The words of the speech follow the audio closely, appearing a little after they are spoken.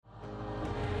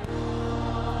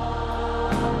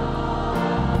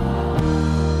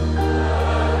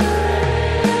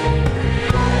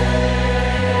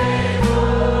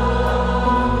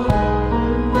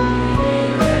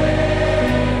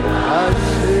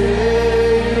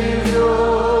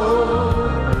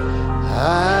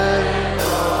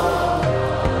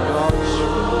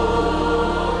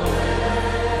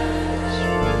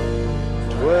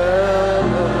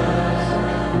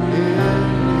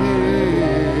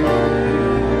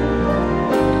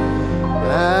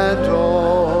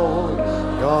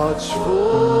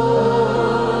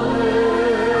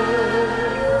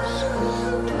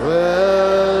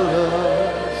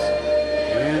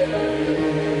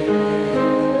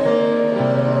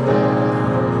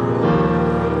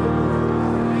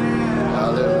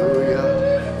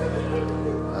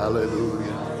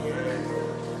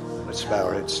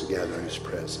hearts together in His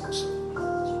presence.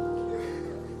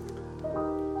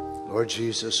 Lord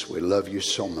Jesus, we love You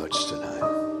so much tonight.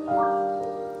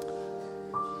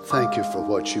 Thank You for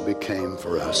what You became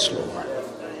for us, Lord.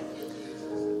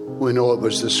 We know it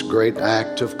was this great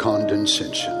act of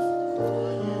condescension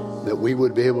that we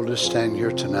would be able to stand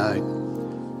here tonight,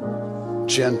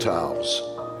 Gentiles,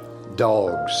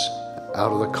 dogs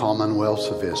out of the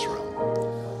commonwealth of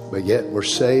Israel, but yet we're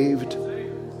saved,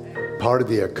 part of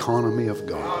the economy of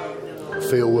God,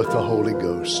 filled with the Holy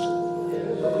Ghost.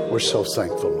 We're so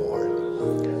thankful,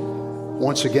 Lord.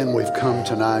 Once again, we've come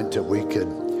tonight that we could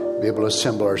be able to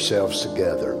assemble ourselves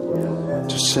together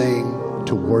to sing,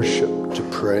 to worship, to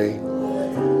pray.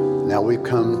 Now we've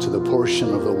come to the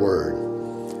portion of the Word.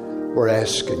 We're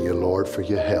asking You, Lord, for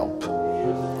Your help.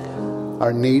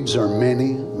 Our needs are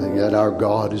many, but yet our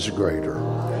God is greater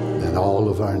than all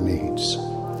of our needs.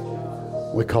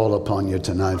 We call upon You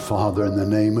tonight, Father, in the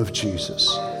name of Jesus.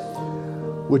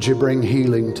 Would You bring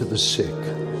healing to the sick?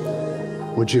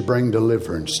 Would You bring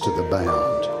deliverance to the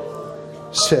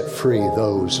bound? Set free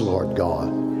those, Lord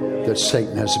God, that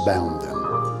Satan has bound them.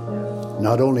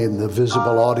 Not only in the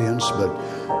visible audience, but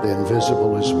the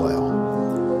invisible as well.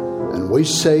 And we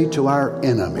say to our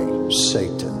enemy,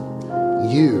 Satan,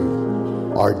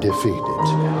 you are defeated.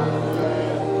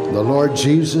 The Lord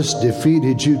Jesus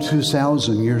defeated you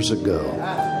 2,000 years ago.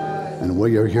 And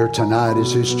we are here tonight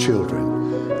as His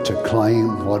children to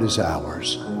claim what is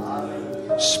ours.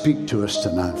 Speak to us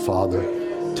tonight, Father.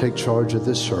 Take charge of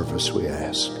this service, we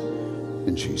ask.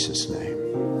 In Jesus' name.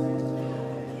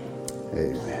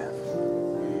 Amen.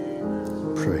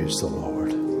 Praise the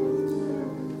Lord.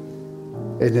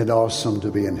 Isn't it awesome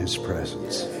to be in His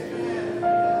presence?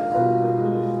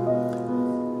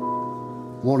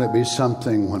 Won't it be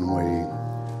something when we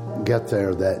get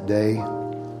there that day?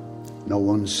 No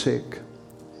one's sick,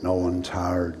 no one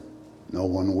tired, no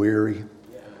one weary.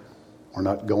 We're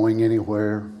not going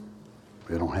anywhere.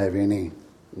 We don't have any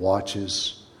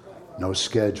watches, no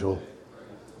schedule.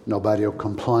 Nobody will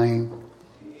complain.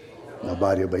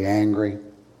 Nobody will be angry.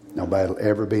 Nobody will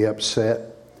ever be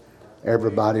upset.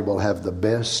 Everybody will have the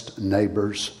best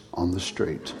neighbors on the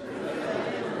street.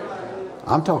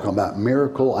 I'm talking about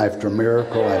miracle after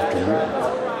miracle after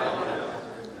miracle.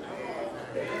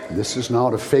 This is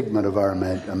not a figment of our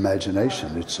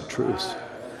imagination. It's the truth.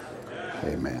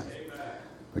 Amen.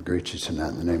 We greet you tonight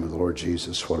in the name of the Lord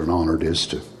Jesus. What an honor it is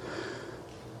to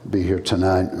be here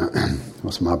tonight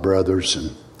with my brothers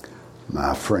and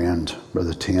my friend,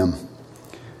 Brother Tim.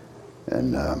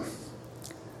 And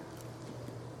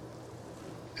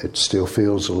it still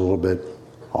feels a little bit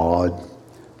odd,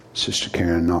 Sister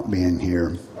Karen not being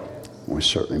here. We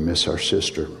certainly miss our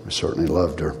sister. We certainly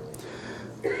loved her.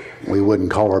 We wouldn't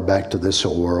call her back to this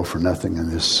old world for nothing in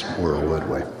this world, would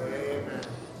we?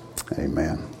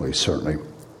 Amen. We certainly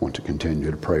want to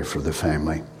continue to pray for the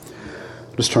family.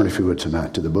 Let's turn, if you would,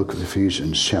 tonight to the book of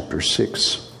Ephesians, chapter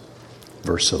 6,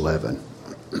 verse 11.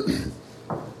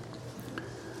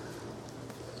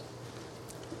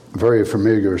 Very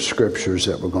familiar scriptures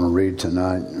that we're going to read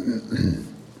tonight.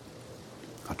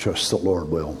 I trust the Lord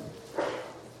will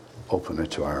open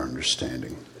it to our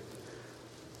understanding.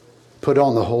 Put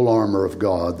on the whole armor of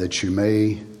God that you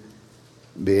may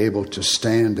be able to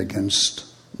stand against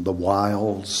the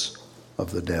wiles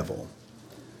of the devil.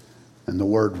 And the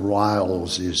word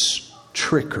wiles is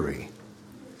trickery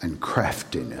and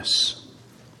craftiness.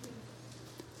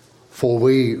 For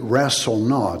we wrestle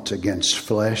not against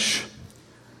flesh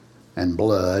and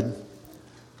blood,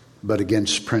 but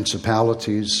against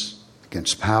principalities,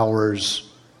 against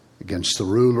powers, against the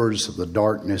rulers of the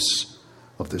darkness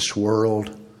of this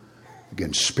world,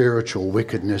 against spiritual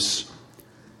wickedness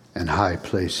and high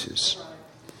places.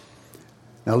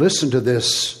 Now listen to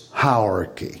this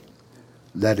hierarchy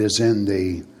that is in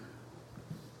the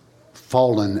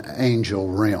fallen angel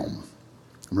realm.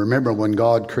 Remember, when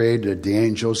God created the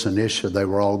angels initially, they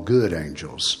were all good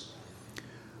angels.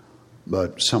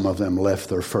 But some of them left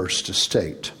their first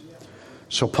estate.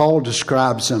 So Paul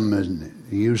describes them, and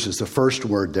he uses the first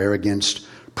word there, against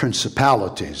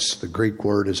principalities. The Greek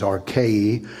word is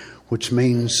archai, which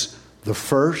means the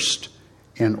first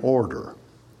in order.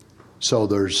 So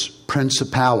there's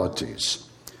principalities,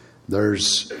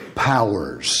 there's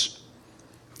powers,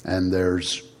 and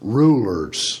there's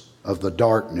rulers of the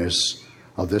darkness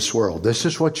of this world. This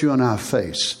is what you and I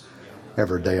face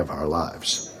every day of our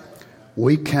lives.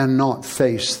 We cannot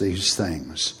face these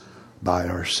things by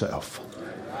ourselves.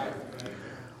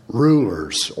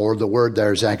 Rulers, or the word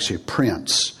there is actually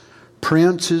prince.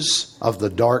 Princes of the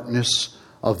darkness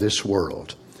of this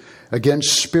world.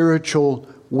 Against spiritual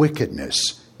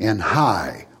wickedness in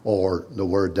high or the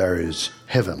word there is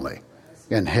heavenly,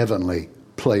 in heavenly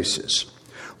places.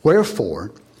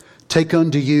 Wherefore, take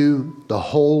unto you the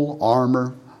whole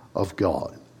armor of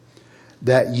God,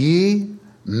 that ye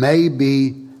may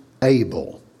be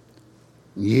able.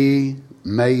 Ye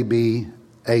may be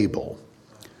able.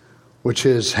 Which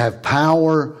is, have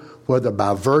power, whether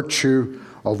by virtue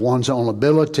of one's own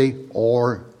ability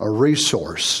or a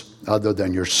resource other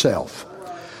than yourself,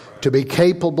 to be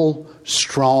capable,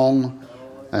 strong,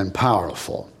 and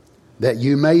powerful, that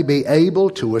you may be able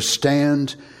to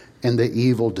withstand in the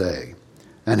evil day.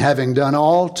 And having done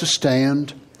all to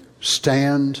stand,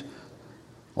 stand,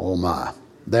 oh my.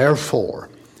 Therefore,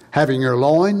 having your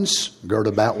loins girt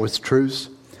about with truth,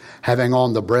 having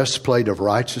on the breastplate of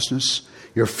righteousness,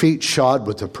 your feet shod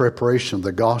with the preparation of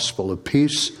the gospel of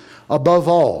peace, above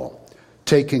all,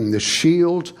 taking the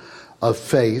shield of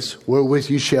faith, wherewith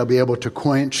you shall be able to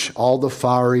quench all the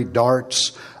fiery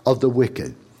darts of the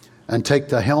wicked, and take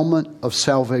the helmet of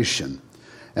salvation,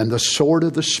 and the sword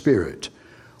of the Spirit,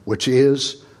 which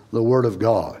is the Word of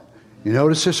God. You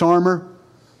notice this armor?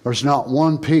 There's not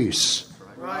one piece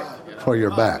for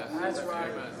your back.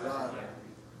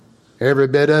 Every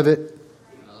bit of it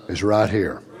is right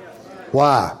here.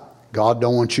 Why? God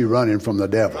don't want you running from the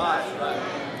devil.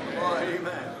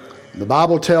 The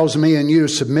Bible tells me and you,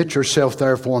 submit yourself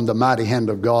therefore in the mighty hand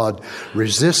of God.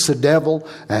 Resist the devil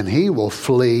and he will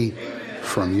flee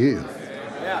from you.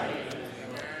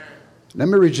 Let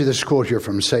me read you this quote here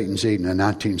from Satan's Eden in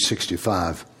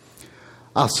 1965.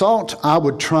 I thought I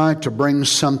would try to bring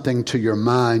something to your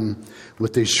mind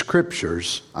with these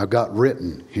scriptures I've got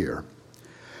written here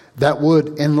that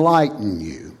would enlighten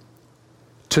you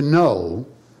to know,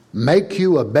 make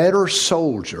you a better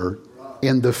soldier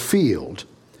in the field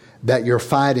that you're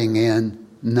fighting in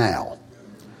now.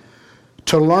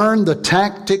 To learn the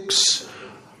tactics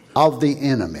of the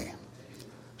enemy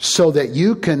so that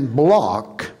you can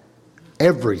block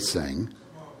everything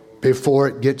before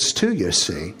it gets to you,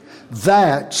 see.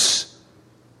 That's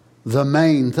the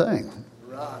main thing.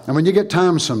 And when you get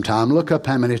time sometime, look up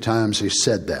how many times he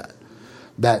said that.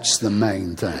 That's the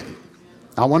main thing.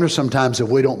 I wonder sometimes if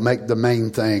we don't make the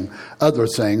main thing other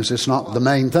things, it's not the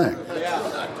main thing.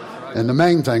 And the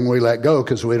main thing we let go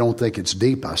because we don't think it's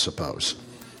deep, I suppose.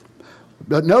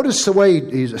 But notice the way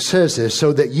he says this,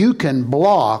 so that you can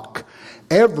block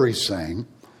everything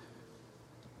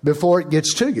before it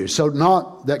gets to you. So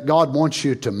not that God wants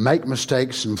you to make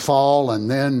mistakes and fall and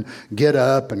then get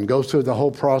up and go through the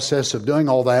whole process of doing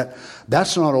all that.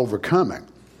 That's not overcoming.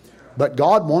 But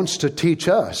God wants to teach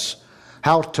us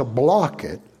how to block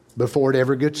it before it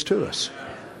ever gets to us.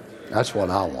 That's what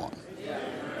I want.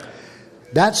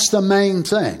 That's the main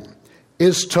thing,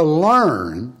 is to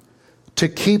learn to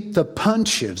keep the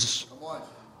punches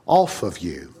off of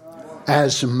you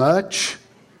as much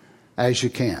as you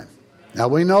can. Now,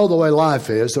 we know the way life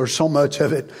is. There's so much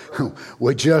of it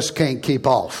we just can't keep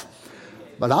off.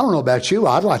 But I don't know about you.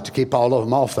 I'd like to keep all of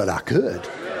them off that I could.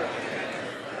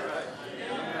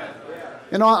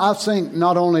 You know, I think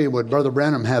not only would Brother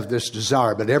Branham have this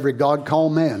desire, but every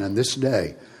God-called man in this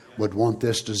day would want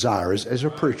this desire as a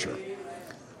preacher.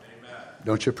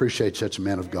 Don't you appreciate such a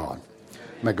man of God?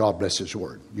 May God bless His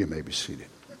word. You may be seated.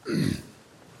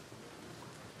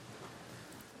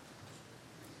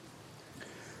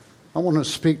 I want to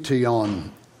speak to you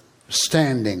on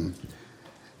standing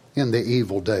in the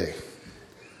evil day.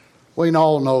 We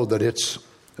all know that it's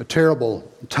a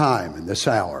terrible time in this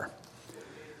hour.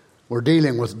 We're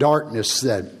dealing with darkness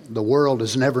that the world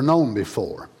has never known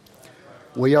before.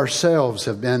 We ourselves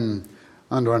have been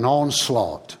under an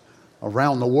onslaught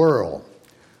around the world.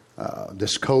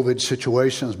 This COVID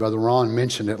situation, as Brother Ron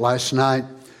mentioned it last night,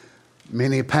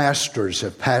 many pastors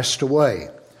have passed away.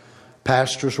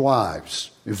 Pastors' wives,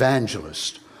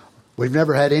 evangelists. We've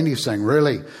never had anything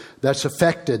really that's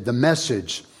affected the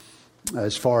message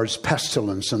as far as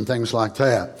pestilence and things like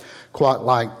that, quite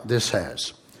like this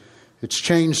has. It's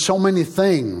changed so many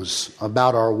things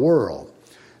about our world.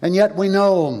 And yet we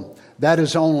know that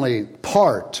is only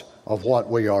part of what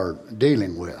we are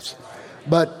dealing with.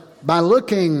 But by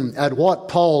looking at what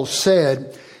Paul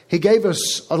said, he gave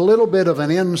us a little bit of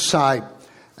an insight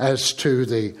as to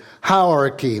the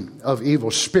hierarchy of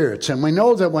evil spirits. And we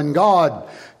know that when God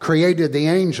created the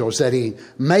angels, that He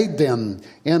made them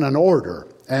in an order.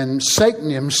 And Satan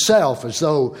himself, as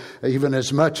though even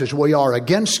as much as we are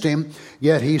against him,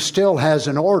 yet he still has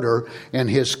an order in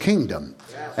his kingdom.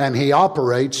 And he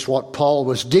operates, what Paul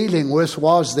was dealing with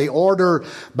was the order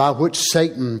by which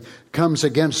Satan comes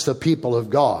against the people of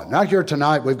God. Now here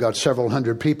tonight we've got several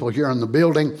hundred people here in the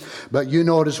building, but you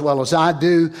know it as well as I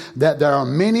do that there are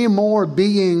many more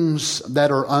beings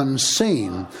that are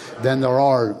unseen than there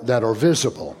are that are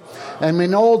visible. And we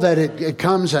know that it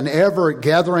comes an ever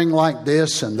gathering like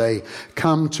this, and they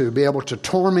come to be able to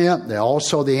torment. They're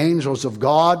also the angels of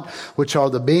God, which are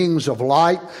the beings of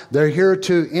light. They're here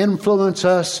to influence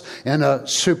us in a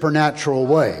supernatural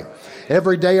way.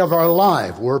 Every day of our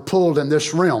life, we're pulled in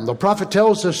this realm. The prophet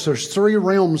tells us there's 3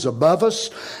 realms above us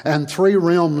and 3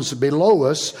 realms below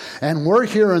us, and we're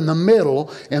here in the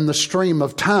middle in the stream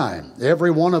of time.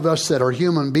 Every one of us that are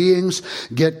human beings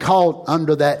get caught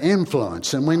under that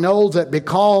influence. And we know that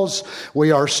because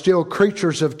we are still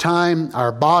creatures of time,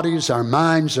 our bodies, our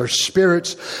minds, our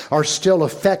spirits are still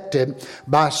affected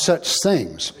by such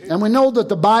things. And we know that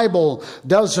the Bible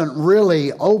doesn't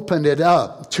really open it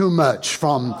up too much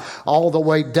from all the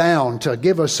way down to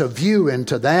give us a view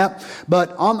into that.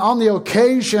 But on the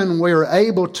occasion, we're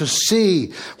able to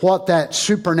see what that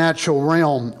supernatural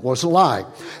realm was like.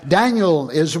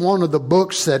 Daniel is one of the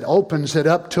books that opens it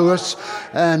up to us.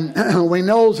 And we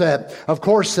know that, of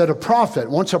course, that a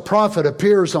prophet, once a prophet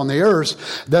appears on the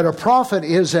earth, that a prophet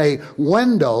is a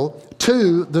window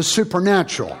to the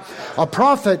supernatural. A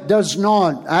prophet does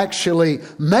not actually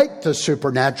make the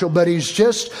supernatural, but he's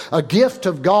just a gift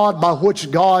of God by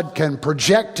which God can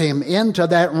project him into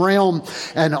that realm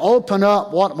and open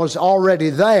up what was already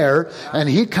there. And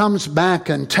he comes back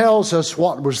and tells us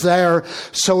what was there,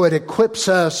 so it equips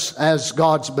us as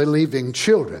God's believing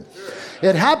children.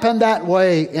 It happened that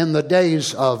way in the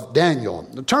days of Daniel.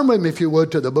 Turn with me, if you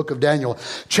would, to the book of Daniel,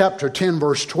 chapter 10,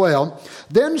 verse 12.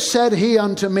 Then said he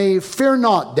unto me, fear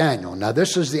not, Daniel. Now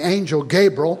this is the angel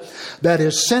Gabriel that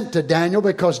is sent to Daniel,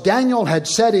 because Daniel had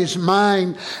set his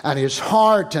mind and his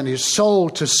heart and his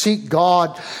soul to seek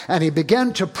God. And he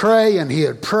began to pray, and he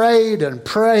had prayed and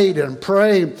prayed and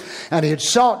prayed, and he had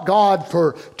sought God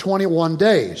for 21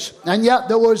 days. And yet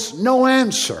there was no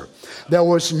answer. There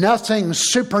was nothing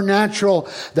supernatural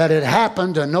that had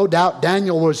happened, and no doubt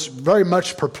Daniel was very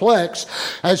much perplexed,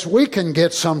 as we can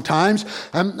get sometimes.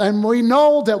 And we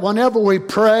know that whenever we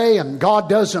pray and God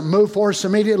doesn't move for us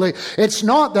immediately, it's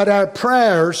not that our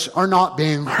prayers are not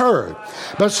being heard.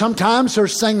 But sometimes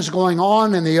there's things going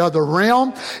on in the other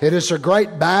realm. It is a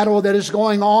great battle that is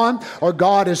going on, or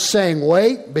God is saying,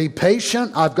 wait, be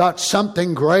patient. I've got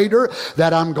something greater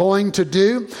that I'm going to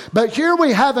do. But here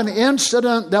we have an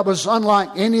incident that was unlike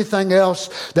anything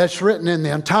else that's written in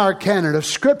the entire canon of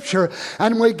Scripture,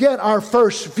 and we get our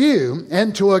first view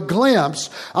into a glimpse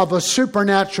of a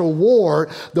supernatural war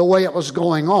the way it was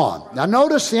going on. Now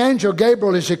notice the angel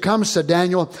Gabriel as he comes to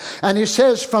Daniel, and he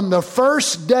says, from the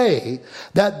first day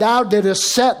that thou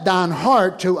didst set thine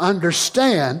heart to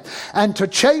understand and to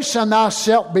chasten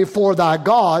thyself before thy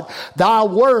God, thy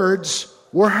words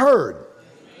were heard.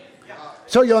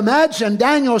 So you imagine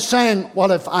Daniel saying,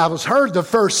 well, if I was heard the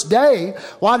first day,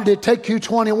 why did it take you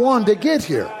 21 to get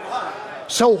here?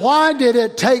 So why did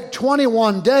it take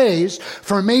 21 days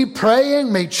for me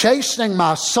praying, me chastening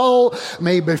my soul,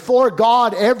 me before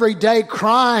God every day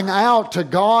crying out to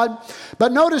God?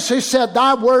 But notice he said,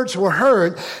 thy words were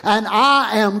heard, and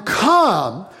I am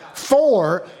come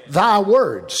for thy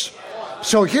words.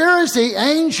 So here is the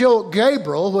angel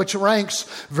Gabriel, which ranks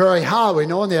very high, we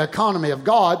know, in the economy of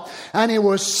God. And he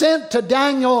was sent to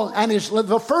Daniel, and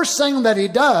the first thing that he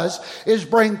does is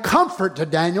bring comfort to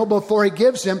Daniel before he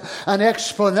gives him an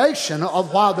explanation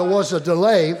of why there was a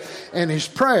delay in his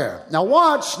prayer. Now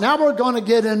watch, now we're going to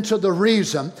get into the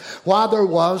reason why there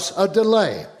was a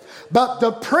delay. But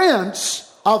the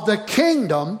prince of the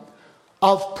kingdom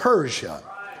of Persia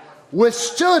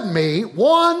withstood me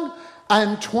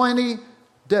 21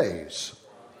 days.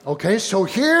 Okay, so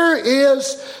here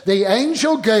is the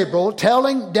angel Gabriel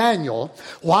telling Daniel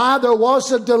why there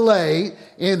was a delay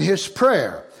in his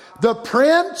prayer. The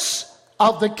prince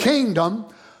of the kingdom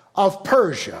of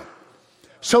Persia.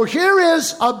 So here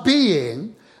is a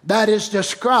being that is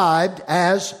described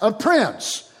as a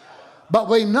prince. But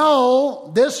we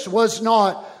know this was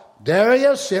not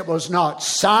Darius, it was not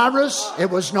Cyrus, it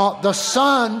was not the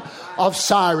son of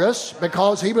Cyrus,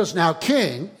 because he was now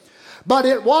king. But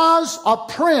it was a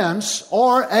prince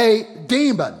or a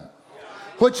demon,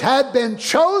 which had been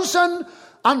chosen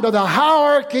under the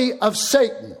hierarchy of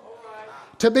Satan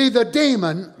to be the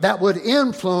demon that would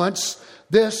influence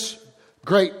this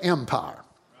great empire.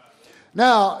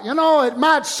 Now, you know, it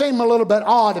might seem a little bit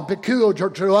odd and peculiar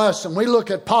to us, and we look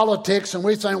at politics and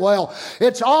we think, well,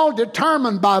 it's all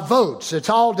determined by votes. It's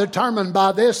all determined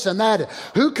by this and that.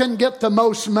 Who can get the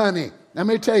most money? Let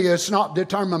me tell you, it's not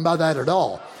determined by that at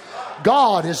all.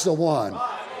 God is the one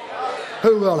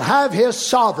who will have his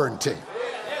sovereignty.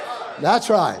 That's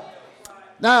right.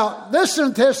 Now,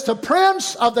 listen to this. The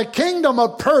prince of the kingdom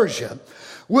of Persia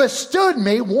withstood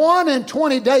me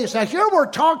 120 days. Now, here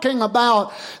we're talking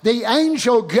about the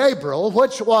angel Gabriel,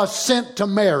 which was sent to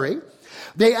Mary.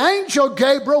 The angel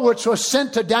Gabriel, which was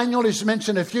sent to Daniel, is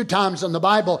mentioned a few times in the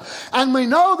Bible. And we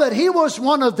know that he was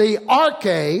one of the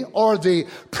arche, or the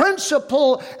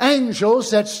principal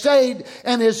angels that stayed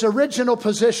in his original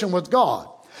position with God.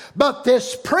 But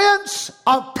this prince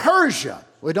of Persia,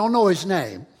 we don't know his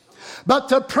name, but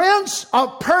the prince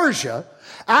of Persia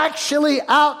actually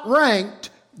outranked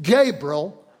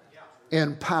Gabriel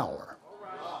in power.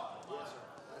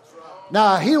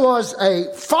 Now, he was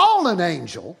a fallen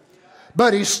angel,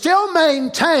 but he still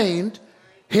maintained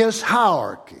his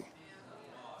hierarchy.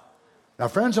 Now,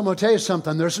 friends, I'm going to tell you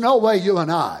something. There's no way you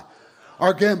and I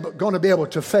are going to be able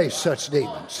to face such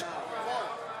demons.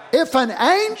 If an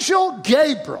angel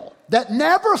Gabriel that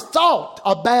never thought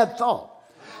a bad thought,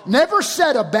 never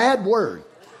said a bad word,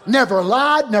 never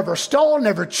lied, never stole,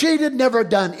 never cheated, never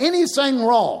done anything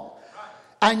wrong,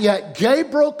 and yet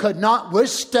Gabriel could not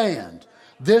withstand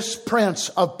this prince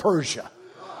of Persia,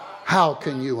 how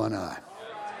can you and I?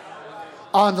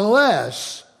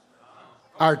 Unless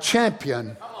our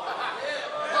champion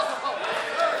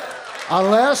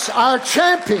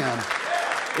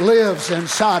lives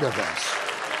inside of us.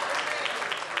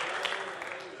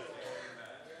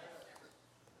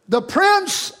 The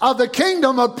prince of the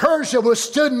kingdom of Persia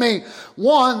withstood me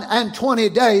 120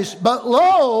 days. But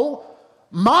lo,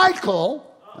 Michael,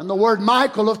 and the word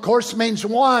Michael, of course, means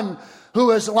one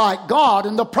who is like God.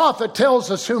 And the prophet tells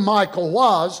us who Michael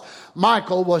was.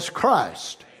 Michael was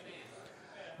Christ.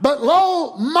 But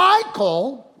lo,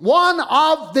 Michael, one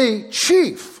of the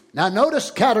chief. Now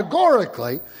notice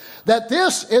categorically that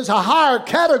this is a higher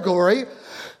category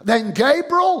than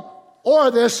Gabriel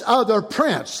or this other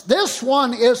prince. This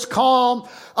one is called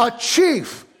a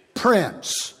chief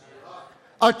prince.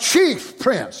 A chief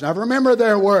prince. Now remember,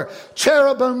 there were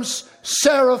cherubims,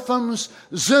 seraphims,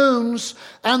 zooms,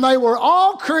 and they were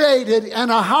all created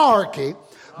in a hierarchy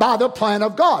by the plan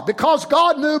of God. Because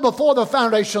God knew before the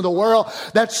foundation of the world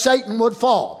that Satan would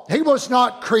fall. He was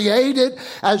not created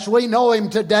as we know him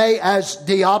today as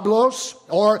Diablos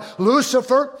or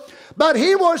Lucifer, but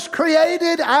he was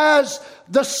created as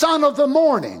the son of the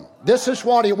morning. This is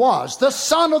what he was. The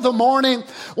son of the morning.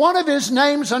 One of his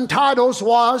names and titles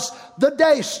was the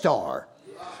day star.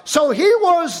 So he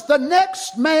was the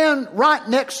next man right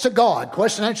next to God.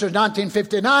 Question and answer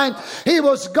 1959. He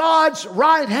was God's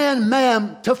right-hand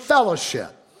man to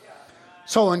fellowship.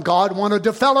 So when God wanted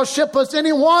to fellowship with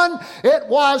anyone, it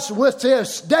was with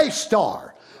this day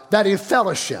star that he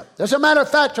fellowshiped. As a matter of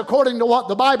fact, according to what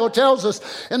the Bible tells us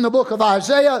in the book of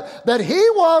Isaiah, that he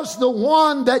was the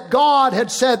one that God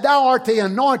had said, "Thou art the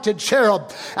anointed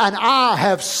cherub, and I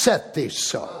have set thee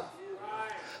so."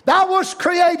 Thou wast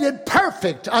created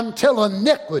perfect until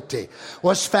iniquity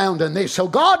was found in thee. So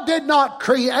God did not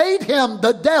create him,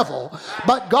 the devil,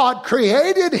 but God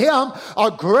created him a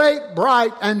great,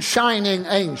 bright, and shining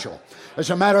angel. As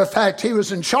a matter of fact, he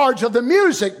was in charge of the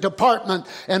music department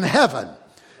in heaven.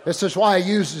 This is why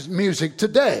he uses music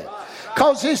today.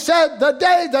 Because he said, "The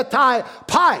day that thy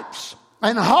pipes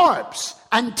and harps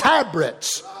and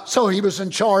tabrets." So he was in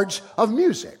charge of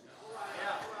music.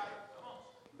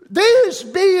 These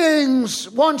beings,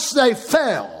 once they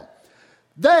fell,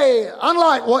 they,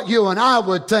 unlike what you and I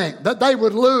would think, that they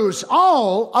would lose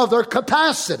all of their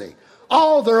capacity,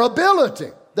 all their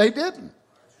ability. They didn't.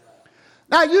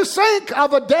 Now, you think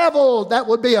of a devil that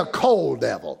would be a cold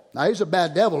devil. Now, he's a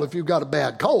bad devil if you've got a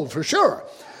bad cold, for sure.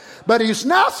 But he's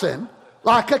nothing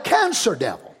like a cancer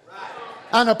devil.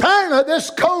 And apparently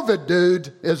this COVID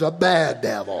dude is a bad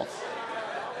devil.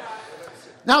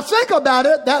 Now, think about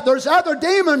it, that there's other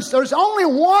demons. There's only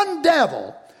one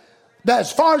devil that,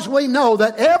 as far as we know,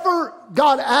 that ever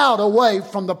got out away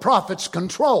from the prophet's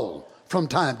control from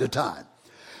time to time.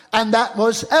 And that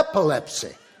was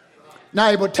epilepsy.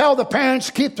 Now, he would tell the parents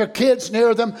to keep their kids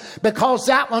near them because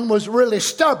that one was really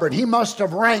stubborn. He must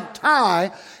have ranked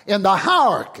high in the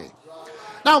hierarchy.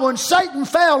 Now, when Satan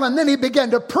fell and then he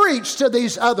began to preach to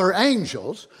these other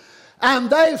angels,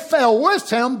 and they fell with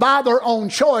him by their own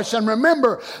choice. And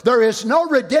remember, there is no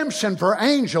redemption for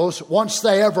angels once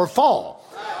they ever fall.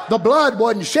 The blood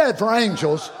wasn't shed for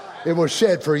angels, it was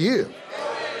shed for you.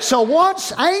 So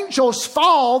once angels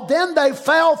fall, then they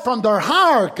fell from their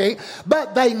hierarchy,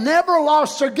 but they never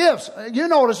lost their gifts. You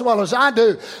know as well as I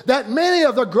do that many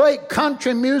of the great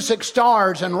country music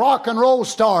stars and rock and roll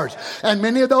stars, and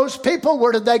many of those people,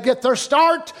 where did they get their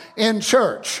start? In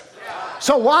church.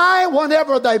 So why,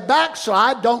 whenever they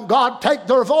backslide, don't God take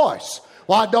their voice?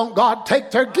 why don't God take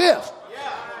their gift?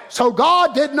 So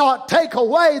God did not take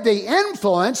away the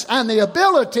influence and the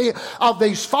ability of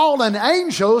these fallen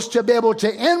angels to be able to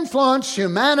influence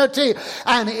humanity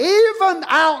and even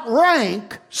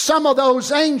outrank some of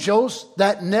those angels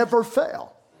that never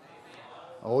fell.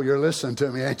 Oh, you're listening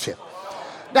to me, ain't you?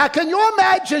 Now, can you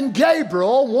imagine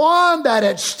Gabriel, one that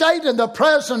had stayed in the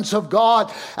presence of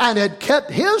God and had kept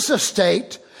his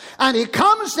estate, and he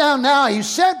comes down now, he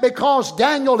said, because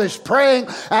Daniel is praying,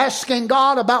 asking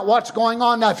God about what's going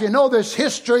on. Now, if you know this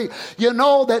history, you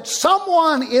know that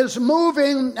someone is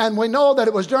moving, and we know that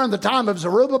it was during the time of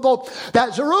Zerubbabel,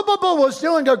 that Zerubbabel was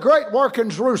doing a great work in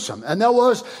Jerusalem. And there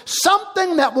was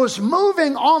something that was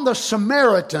moving on the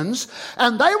Samaritans,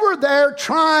 and they were there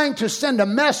trying to send a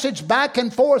message back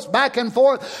and forth,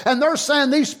 and they're saying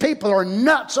these people are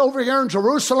nuts over here in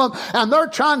Jerusalem, and they're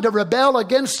trying to rebel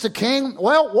against the king.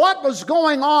 Well, what was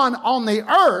going on the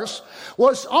earth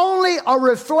was only a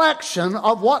reflection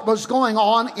of what was going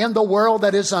on in the world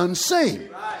that is unseen.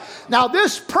 Now,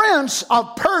 this prince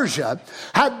of Persia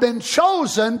had been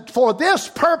chosen for this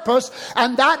purpose,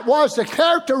 and that was the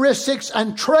characteristics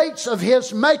and traits of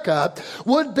his makeup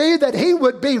would be that he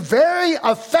would be very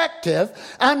effective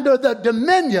under the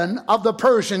dominion of the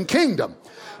Persian kingdom.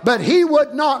 But he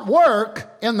would not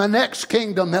work in the next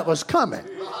kingdom that was coming.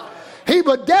 He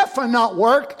would definitely not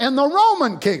work in the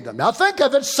Roman kingdom. Now think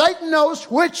of it. Satan knows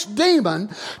which demon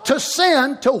to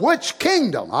send to which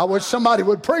kingdom. I wish somebody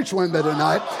would preach with me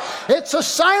tonight. It's the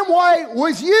same way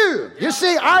with you. You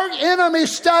see, our enemy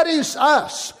studies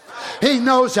us. He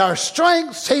knows our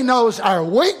strengths. He knows our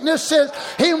weaknesses.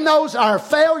 He knows our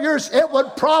failures. It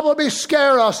would probably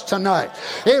scare us tonight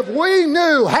if we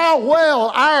knew how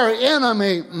well our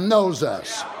enemy knows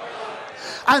us.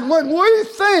 And when we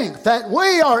think that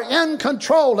we are in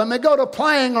control and we go to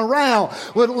playing around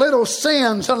with little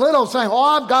sins and little things, oh,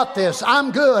 I've got this,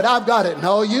 I'm good, I've got it.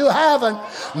 No, you haven't.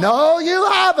 No, you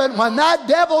haven't. When that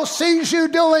devil sees you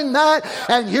doing that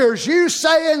and hears you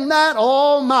saying that,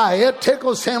 oh my, it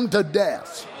tickles him to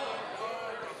death.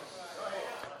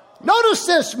 Notice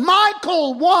this,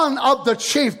 Michael, one of the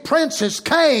chief princes,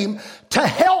 came to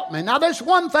help me. Now, there's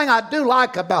one thing I do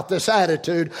like about this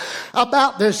attitude,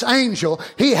 about this angel.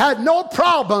 He had no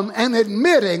problem in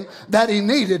admitting that he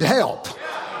needed help.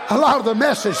 A lot of the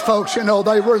message folks, you know,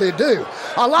 they really do.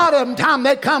 A lot of them, time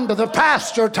they come to the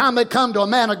pastor, time they come to a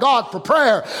man of God for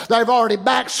prayer, they've already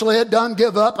backslid, done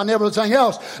give up and everything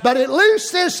else. But at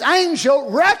least this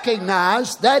angel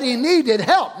recognized that he needed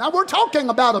help. Now we're talking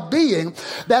about a being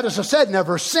that, as I said,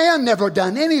 never sinned, never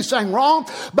done anything wrong.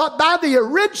 But by the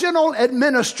original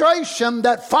administration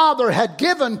that Father had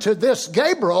given to this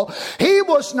Gabriel, he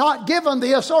was not given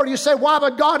the authority. You say, why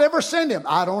would God ever send him?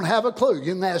 I don't have a clue.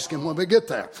 You can ask him when we get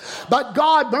there. But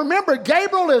God, remember,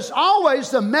 Gabriel is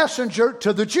always the messenger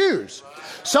to the Jews.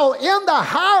 So in the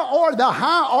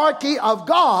hierarchy of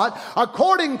God,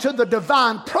 according to the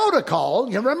divine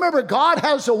protocol, you remember God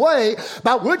has a way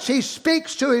by which he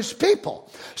speaks to his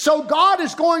people. So God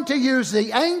is going to use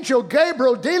the angel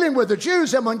Gabriel dealing with the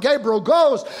Jews, and when Gabriel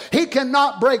goes, he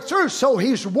cannot break through. So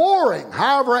he's warring,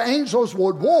 however angels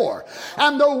would war.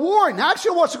 And the warring,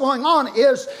 actually what's going on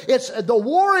is it's the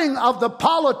warring of the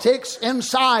politics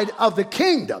inside of the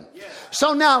kingdom.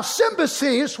 So now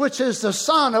Cambyses, which is the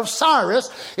son of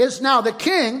Cyrus, is now the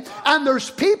king, and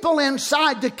there's people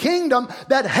inside the kingdom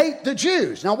that hate the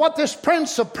Jews. Now what this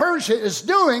prince of Persia is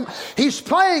doing, he's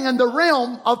playing in the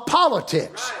realm of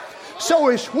politics. So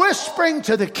he's whispering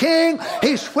to the king,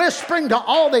 he's whispering to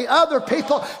all the other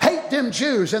people, hate them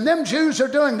Jews, and them Jews are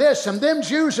doing this, and them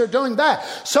Jews are doing that.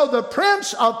 So the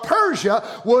prince of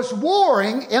Persia was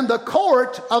warring in the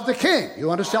court of the king.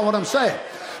 You understand what I'm saying?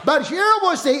 But here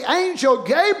was the angel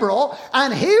Gabriel,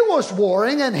 and he was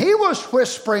warring, and he was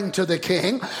whispering to the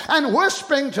king and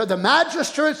whispering to the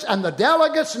magistrates and the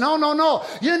delegates, no,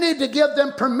 you need to give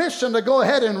them permission to go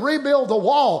ahead and rebuild the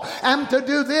wall and to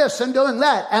do this and doing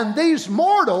that. And these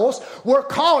mortals were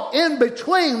caught in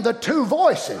between the two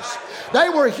voices. They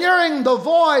were hearing the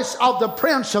voice of the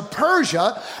prince of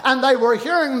Persia, and they were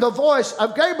hearing the voice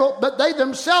of Gabriel, but they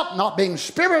themselves, not being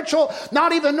spiritual,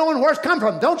 not even knowing where it's come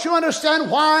from. Don't you understand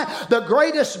why the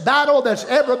greatest battle that's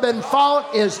ever been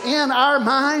fought is in our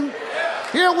mind?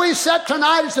 Here we sit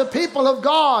tonight as the people of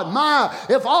God. My,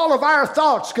 if all of our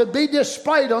thoughts could be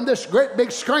displayed on this great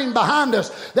big screen behind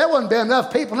us, there wouldn't be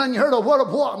enough people in here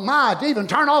to even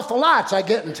turn off the lights I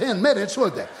get in 10 minutes,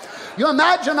 would they? You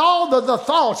imagine all the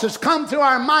thoughts that's come through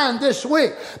our mind this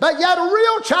week. But yet a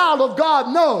real child of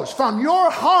God knows from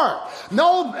your heart,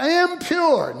 no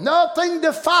impure, nothing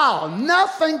defiled,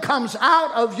 nothing comes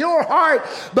out of your heart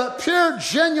but pure,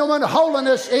 genuine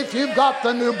holiness if you've got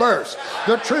the new birth,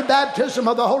 the true baptism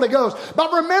of the Holy Ghost.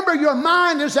 But remember, your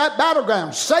mind is that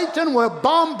battleground. Satan will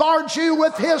bombard you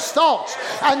with his thoughts,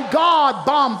 and God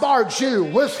bombards you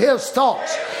with his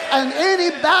thoughts. And any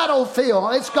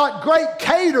battlefield, it's got great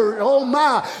cater, oh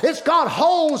my, it's got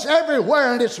holes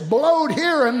everywhere, and it's blowed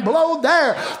here and blowed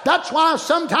there. That's why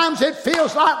sometimes it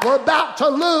feels like we're about to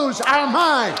lose our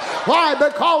mind. Why?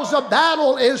 Because the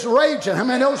battle is raging. How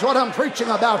many knows what I'm preaching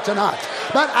about tonight?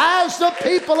 But as the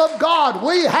people of God,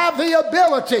 we have the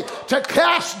ability to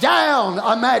cast down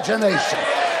imagination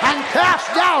and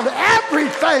cast down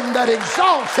everything that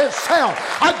exalts itself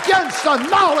against the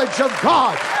knowledge of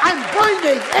God, and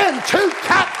bringing into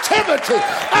captivity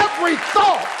every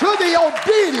thought to the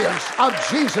obedience of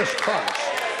Jesus Christ.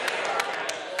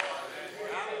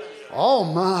 Oh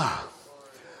my.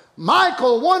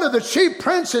 Michael, one of the chief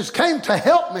princes, came to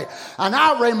help me, and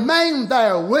I remained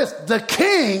there with the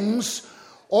kings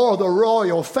or the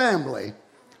royal family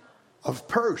of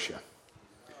Persia.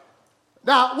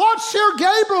 Now, watch here,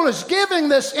 Gabriel is giving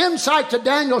this insight to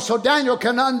Daniel so Daniel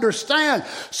can understand.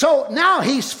 So now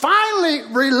he's finally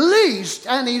released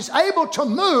and he's able to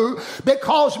move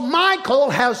because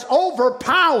Michael has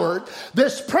overpowered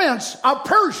this prince of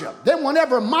Persia. Then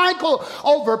whenever Michael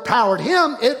overpowered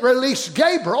him, it released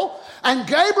Gabriel. And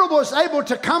Gabriel was able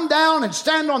to come down and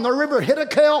stand on the river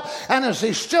Hiddekel. And as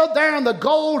he stood there in the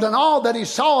gold and all that he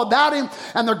saw about him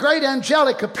and the great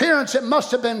angelic appearance it must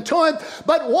have been to him.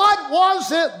 But what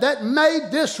was it that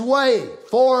made this way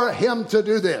for him to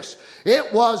do this?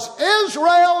 It was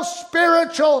Israel's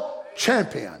spiritual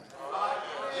champion.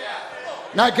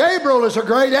 Now Gabriel is a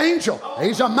great angel.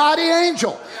 He's a mighty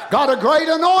angel. Got a great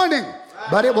anointing.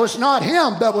 But it was not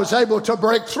him that was able to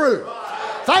break through.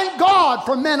 Thank God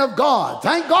for men of God.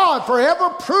 Thank God for every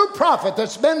true prophet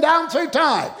that's been down through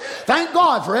time. Thank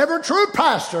God for every true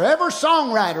pastor, every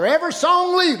songwriter, every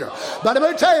song leader. But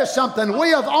let me tell you something. We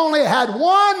have only had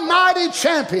one mighty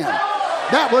champion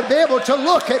that would be able to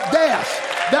look at death,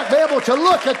 that would be able to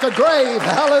look at the grave,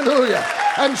 hallelujah,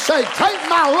 and say, take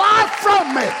my life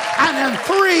from me, and in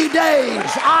 3 days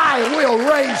I will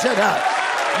raise it up.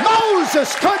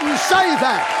 Moses couldn't say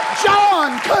that.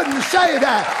 John couldn't say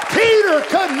that. Peter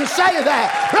couldn't say that.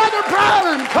 Brother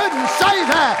Branham couldn't say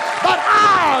that. But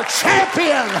our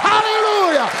champion,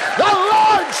 hallelujah, the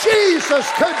Lord Jesus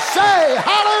could say,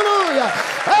 hallelujah,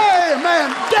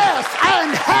 amen, death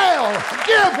and hell,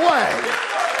 give way.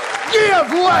 Give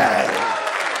way.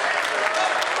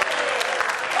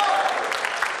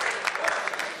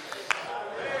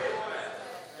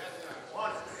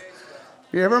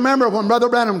 You ever remember when Brother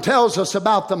Branham tells us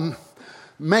about the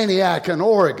maniac in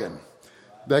Oregon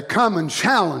that come and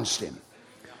challenged him?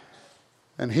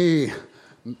 And he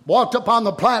walked up on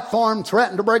the platform,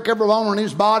 threatened to break every bone in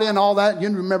his body and all that. You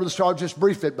remember the story, I'll just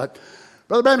brief it. But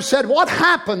Brother Branham said what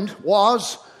happened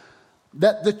was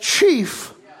that the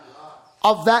chief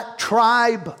of that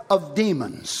tribe of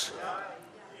demons,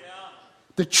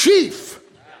 the chief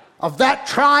of that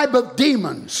tribe of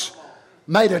demons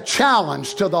made a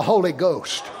challenge to the Holy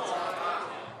Ghost.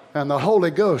 And the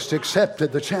Holy Ghost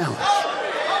accepted the challenge.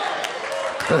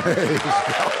 Praise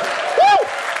God. Woo!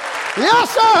 Yes,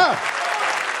 sir.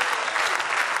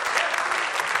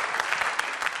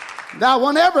 Now,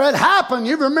 whenever it happened,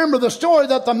 you remember the story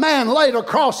that the man laid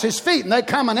across his feet, and they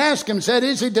come and ask him, said,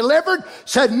 is he delivered?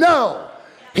 Said, no.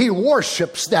 He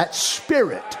worships that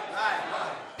spirit.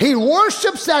 He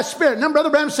worships that spirit. And then Brother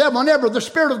Branham said whenever the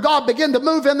Spirit of God began to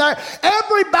move in there,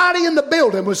 everybody in the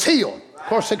building was healed. Of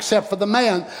course, except for the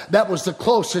man that was the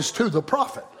closest to the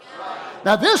prophet.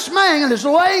 Now this man is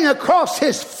laying across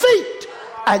his feet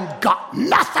and got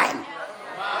nothing.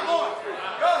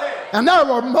 And there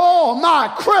were more, my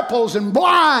cripples and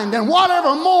blind and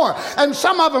whatever more. And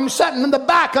some of them sitting in the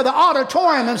back of the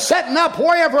auditorium and setting up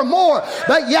wherever more.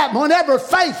 But yet whenever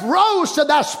faith rose to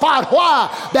that spot, why?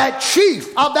 That chief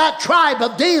of that tribe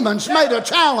of demons made a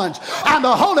challenge. And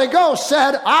the Holy Ghost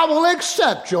said, I will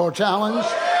accept your challenge.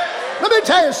 Let me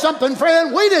tell you something,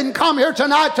 friend. We didn't come here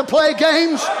tonight to play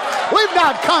games. We've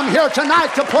not come here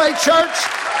tonight to play church.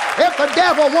 If the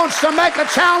devil wants to make a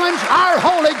challenge, our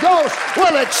Holy Ghost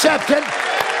will accept it.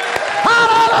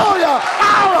 Hallelujah!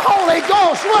 Our Holy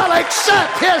Ghost will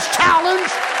accept his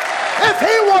challenge. If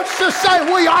he wants to say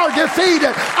we are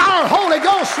defeated, our Holy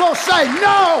Ghost will say,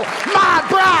 no, my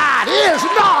bride is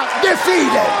not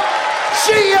defeated.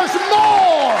 She is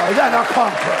more than a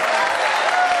conqueror.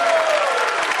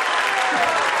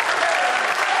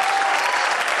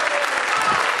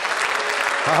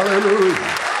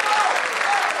 Hallelujah.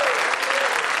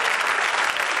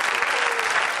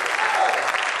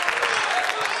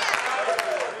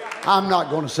 I'm not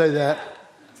going to say that,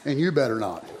 and you better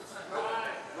not.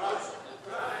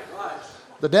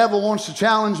 The devil wants to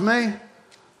challenge me.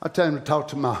 I tell him to talk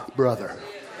to my brother,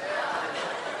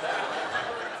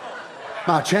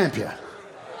 my champion.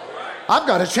 I've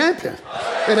got a champion.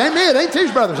 It ain't me. It ain't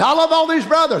these brothers. I love all these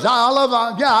brothers. I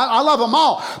love them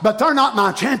all, but they're not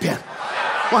my champion.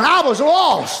 When I was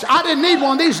lost, I didn't need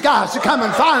one of these guys to come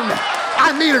and find me.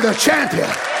 I needed a champion.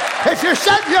 If you're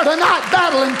sitting here tonight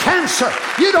battling cancer,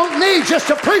 you don't need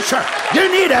just a preacher. You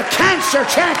need a cancer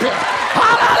champion.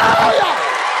 Hallelujah!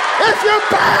 If you're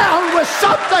bound with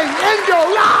something in your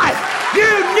life,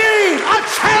 you need a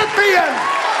champion.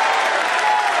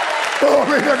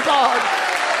 Glory to God.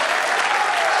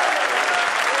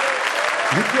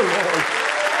 Thank you, Lord.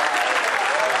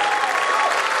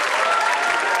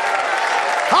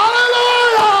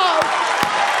 Hallelujah!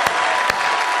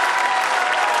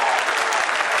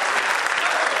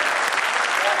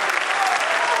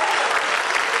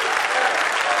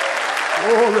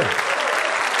 Glory.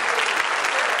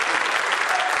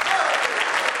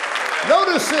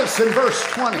 Notice this in verse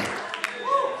 20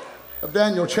 of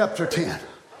Daniel chapter 10.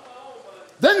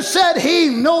 Then said he,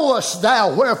 knowest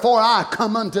thou wherefore I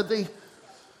come unto thee?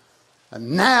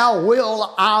 And now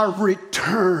will I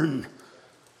return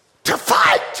to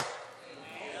fight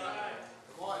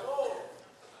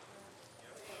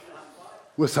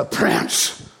with the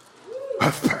prince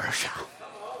of Persia.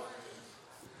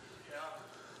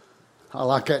 I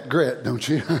like that grit, don't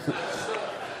you?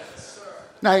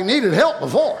 Now, he needed help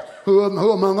before. Who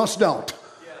among us don't?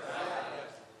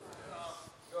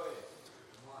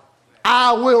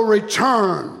 I will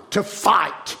return to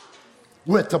fight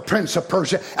with the prince of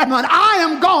Persia. And when I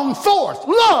am gone forth,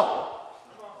 lo,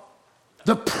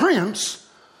 the prince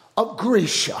of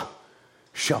Grecia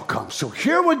shall come. So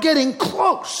here we're getting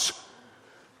close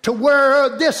to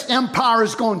where this empire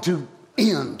is going to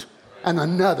end and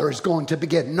another is going to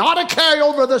begin. Not a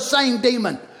carryover of the same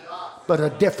demon, but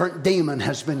a different demon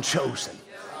has been chosen.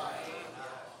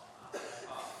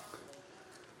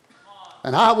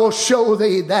 And I will show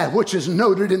thee that which is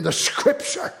noted in the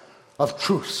scripture of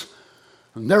truth.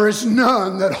 And there is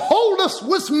none that holdeth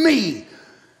with me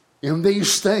in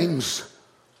these things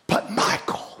but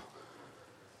Michael,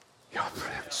 your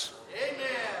prince. Amen.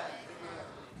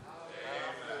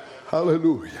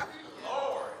 Hallelujah.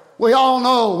 We all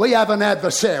know we have an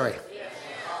adversary.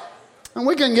 And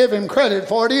we can give him credit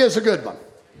for it. He is a good one.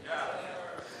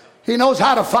 He knows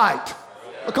how to fight.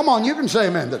 Well, come on, you can say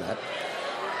amen to that.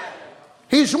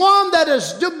 He's one that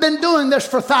has been doing this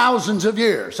for thousands of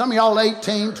years. Some of y'all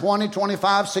 18, 20,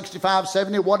 25, 65,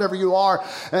 70, whatever you are.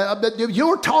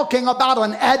 You're talking about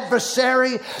an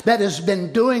adversary that has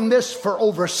been doing this for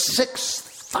over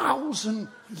 6,000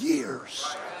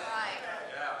 years.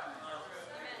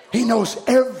 He knows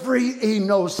every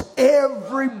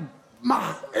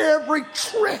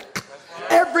trick,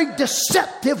 every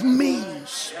deceptive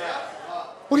means.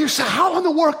 Well, you say, how in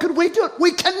the world could we do it?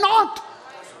 We cannot.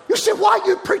 You say, why are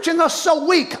you preaching us so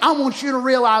weak? I want you to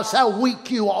realize how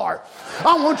weak you are.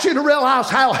 I want you to realize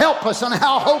how helpless and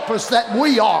how hopeless that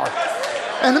we are.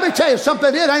 And let me tell you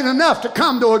something, it ain't enough to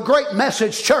come to a great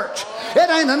message church. It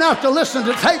ain't enough to listen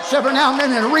to tapes every now and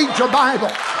then and read your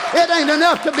Bible. It ain't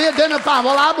enough to be identified.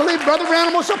 Well, I believe Brother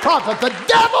Branham was a prophet. The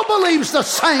devil believes the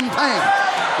same thing.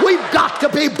 We've got to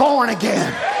be born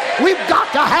again. We've got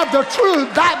to have the true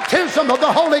baptism of the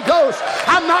Holy Ghost.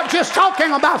 I'm not just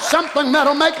talking about something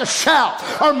that'll make us shout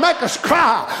or make us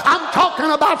cry. I'm talking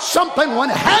about something when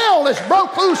hell is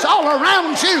broke loose all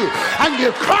around you and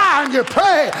you cry and you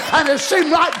pray and it seems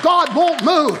like God won't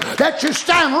move, that you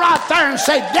stand right there and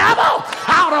say, devil,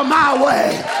 out of my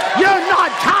way. You're not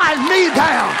tying me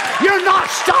down. You're not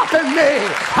stopping me.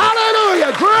 Hallelujah.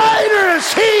 Greater is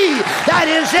he that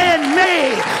is in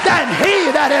me than he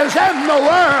that is in the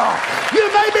world. You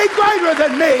may be greater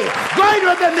than me,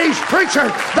 greater than these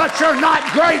preachers, but you're not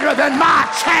greater than my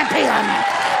champion.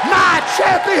 My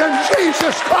champion,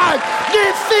 Jesus Christ,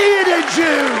 defeated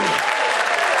you.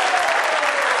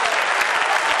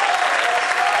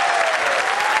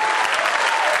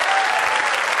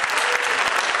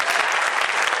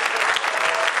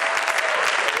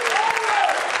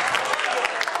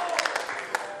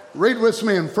 Read with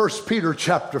me in 1 Peter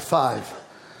chapter 5,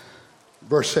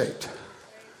 verse 8.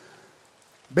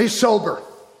 Be sober.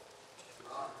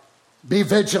 Be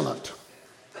vigilant.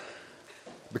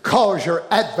 Because your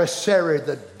adversary,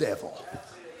 the devil,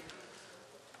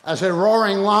 as a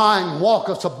roaring lion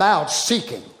walketh about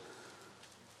seeking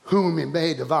whom he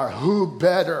may devour. Who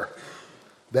better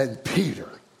than Peter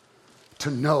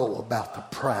to know about the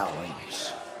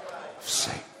prowlings of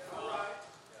Satan.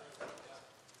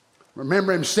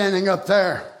 Remember him standing up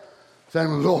there saying,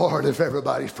 Lord, if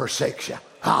everybody forsakes you,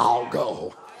 I'll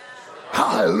go.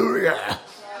 Hallelujah.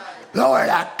 Lord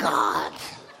our God.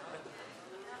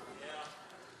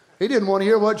 He didn't want to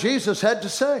hear what Jesus had to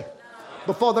say.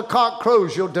 Before the cock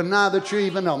crows, you'll deny that you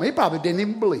even know me. He probably didn't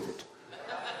even believe it.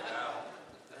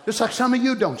 Just like some of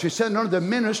you don't. You're sitting under the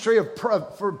ministry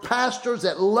for pastors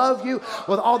that love you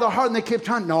with all their heart, and they keep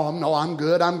trying, no, I'm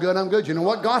good. You know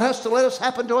what? God has to let us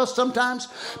happen to us sometimes.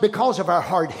 Because of our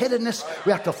hard-headedness,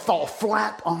 we have to fall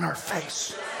flat on our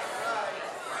face.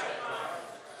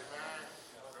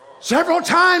 Several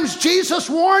times Jesus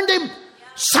warned him,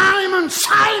 Simon,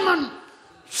 Simon,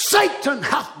 Satan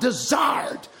hath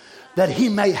desired that he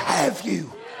may have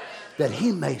you, that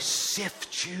he may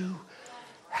sift you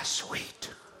as wheat.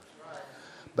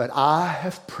 But I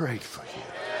have prayed for you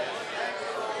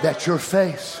that your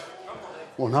faith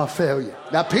will not fail you.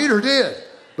 Now Peter did,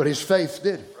 but his faith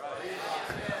didn't.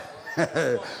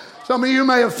 Some of you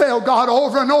may have failed God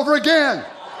over and over again,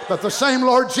 but the same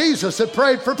Lord Jesus that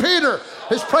prayed for Peter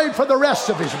has prayed for the rest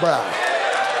of his bride.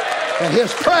 And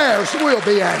his prayers will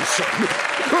be answered.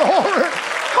 Glory.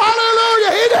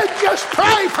 Hallelujah. He didn't just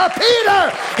pray for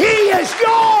Peter. He is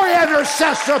your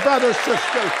intercessor, brothers and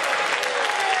sisters.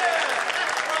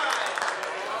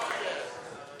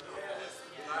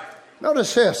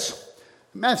 Notice this.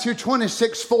 Matthew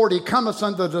 26:40, cometh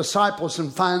unto the disciples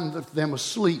and findeth them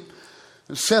asleep.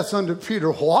 And saith unto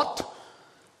Peter, what?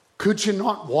 Could you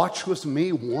not watch with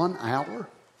me 1 hour?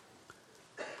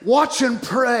 Watch and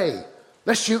pray,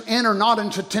 lest you enter not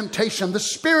into temptation. The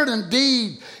spirit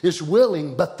indeed is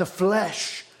willing, but the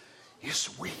flesh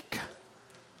is weak.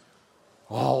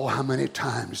 Oh, how many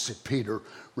times did Peter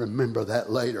remember that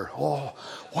later? Oh,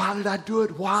 why did I do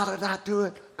it? Why did I do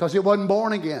it? Because he wasn't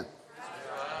born again.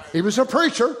 He was a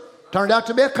preacher. Turned out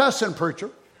to be a cussing preacher.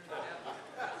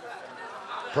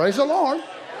 Praise the Lord.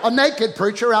 A naked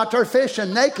preacher out there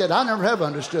fishing naked. I never have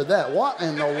understood that. What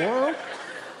in the world?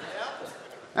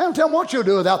 I don't tell them what you'll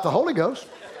do without the Holy Ghost.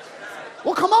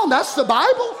 Well, come on, that's the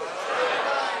Bible.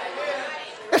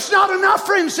 It's not enough,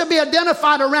 friends, to be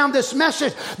identified around this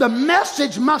message. The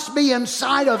message must be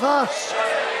inside of us.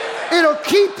 It'll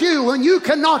keep you when you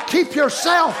cannot keep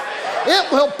yourself.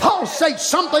 It will pulsate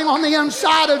something on the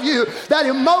inside of you. That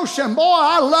emotion, boy,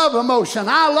 I love emotion.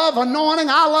 I love anointing.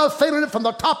 I love feeling it from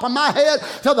the top of my head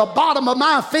to the bottom of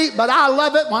my feet. But I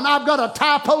love it when I've got a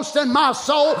tie post in my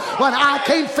soul, when I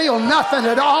can't feel nothing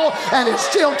at all, and it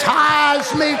still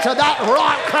ties me to that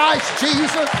rock, Christ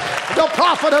Jesus. The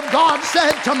prophet of God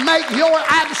said to make your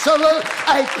absolute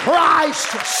a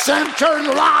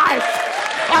Christ-centered life.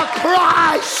 A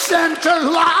Christ-centered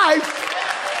life.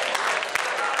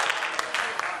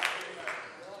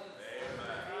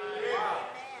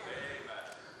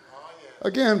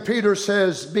 Again, Peter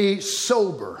says, be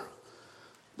sober.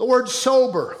 The word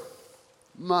sober,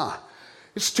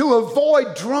 it's to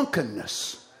avoid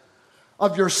drunkenness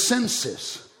of your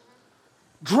senses.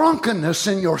 Drunkenness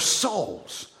in your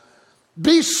souls.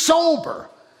 Be sober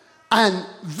and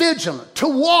vigilant. To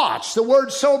watch. The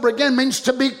word sober again means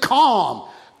to be calm,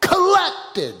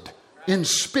 collected in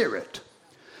spirit.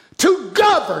 To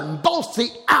govern both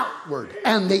the outward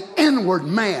and the inward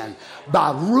man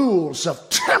by rules of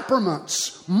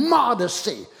temperaments,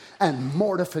 modesty, and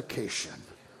mortification.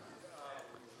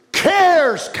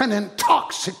 Cares can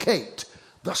intoxicate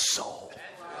the soul.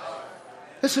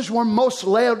 This is where most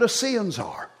Laodiceans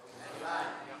are.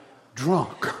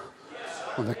 Drunk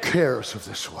on the cares of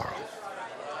this world.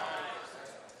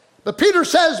 But Peter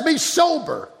says, be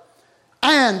sober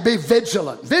and be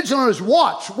vigilant. Vigilant is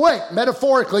watch, wait,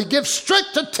 metaphorically, give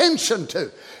strict attention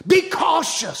to. Be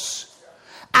cautious.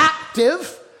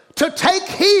 Active, to take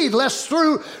heed lest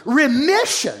through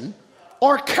remission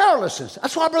or carelessness.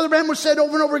 That's why Brother Branham said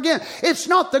over and over again, it's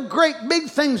not the great big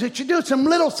things that you do, it's some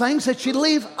little things that you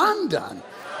leave undone.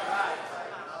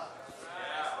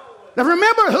 Now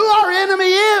remember who our enemy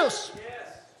is.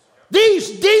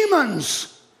 These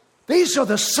demons, these are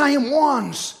the same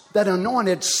ones that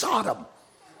anointed Sodom.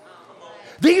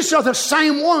 These are the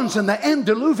same ones in the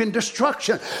antediluvian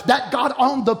destruction that got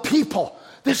on the people.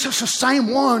 This is the same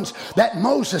ones that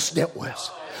Moses dealt with.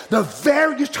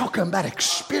 You're talking about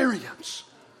experience.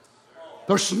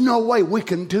 There's no way we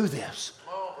can do this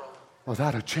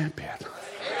without a champion.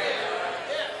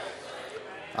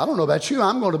 I don't know about you.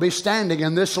 I'm going to be standing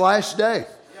in this last day.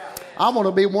 I want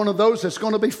to be one of those that's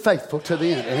going to be faithful to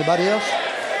the end. Anybody else?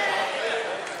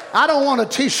 I don't want a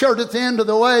t-shirt at the end of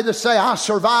the way that say, I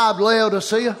survived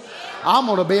Laodicea. I'm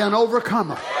going to be an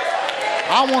overcomer.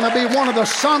 I want to be one of the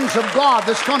sons of God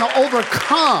that's going to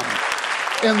overcome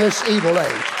in this evil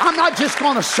age. I'm not just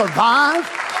going to survive.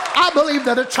 I believe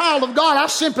that a child of God, I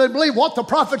simply believe what the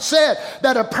prophet said,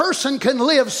 that a person can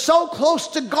live so close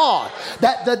to God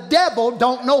that the devil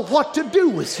don't know what to do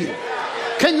with you.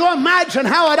 Can you imagine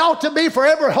how it ought to be for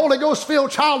every Holy Ghost-filled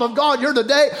child of God here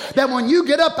today, that when you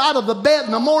get up out of the bed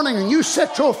in the morning and you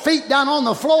set your feet down on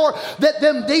the floor, that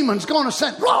them demons going to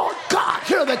say, Lord God,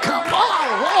 here they come.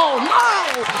 Oh,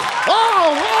 no. Oh.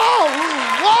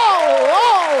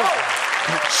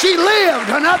 She lived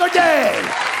another day.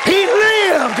 He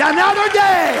lived another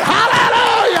day.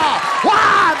 Hallelujah.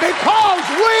 Why? Because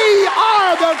we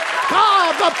are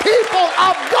the people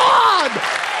of God.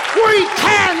 We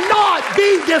cannot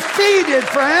be defeated,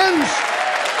 friends.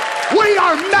 We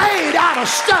are made out of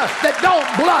stuff that don't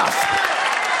bluff.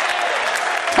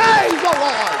 Praise the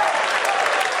Lord.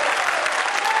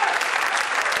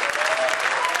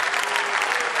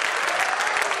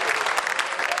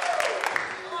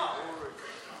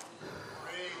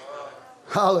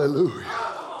 Hallelujah.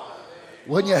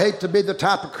 Wouldn't you hate to be the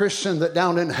type of Christian that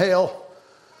down in hell,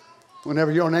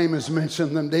 whenever your name is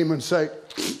mentioned, them demons say,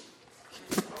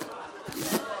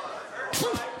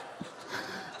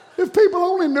 if people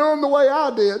only knew him the way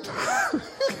I did.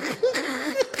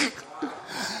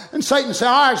 And Satan said,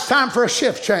 all right, it's time for a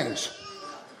shift change.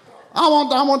 I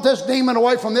want this demon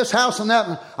away from this house and that.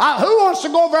 Who wants to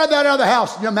go over to that other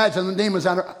house? You imagine the demons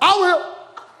out there. I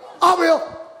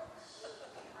will.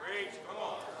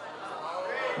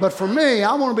 But for me,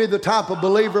 I want to be the type of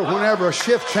believer whenever a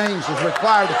shift change is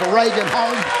required at the Reagan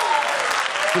home.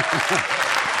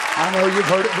 I know you've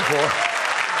heard it before.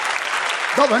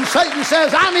 But when Satan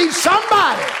says, I need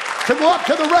somebody to go up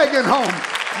to the Reagan home,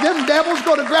 them devils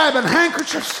go to grabbing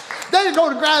handkerchiefs. They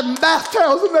go to grabbing bath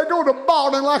towels and they go to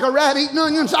bawling like a rat eating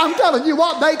onions. I'm telling you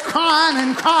what, they crying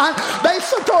and crying. They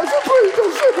sometimes say, please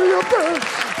don't send me up there.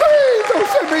 Please don't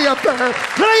send me up there.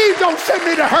 Please don't send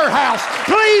me to her house.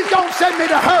 Please don't send me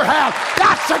to her house.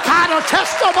 That's the kind of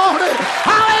testimony,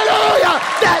 hallelujah,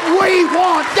 that we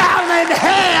want down in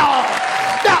hell.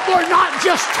 That we're not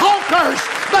just talkers,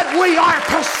 but we are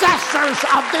possessors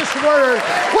of this word.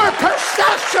 We're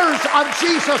possessors of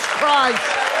Jesus Christ.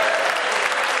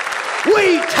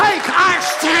 We take our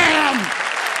stand.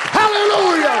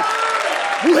 Hallelujah.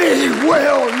 We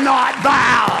will not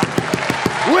bow.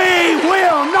 We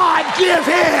will not give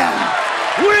in.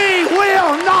 We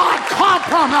will not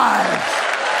compromise.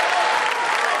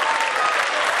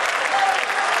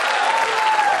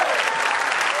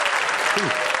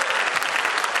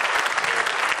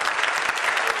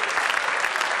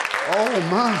 Oh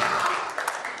my.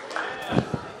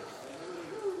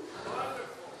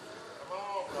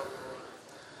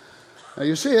 Now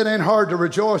you see, it ain't hard to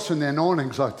rejoice in the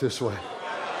anointings like this way.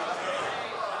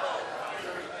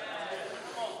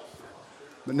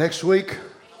 But next week,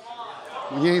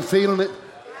 when you ain't feeling it,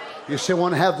 you still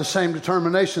want to have the same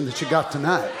determination that you got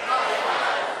tonight.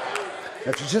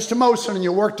 If you're just emotion and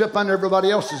you're worked up under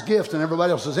everybody else's gift and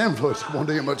everybody else's influence, it won't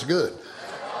do you much good.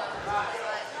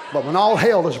 But when all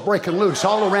hell is breaking loose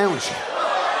all around you,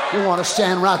 you want to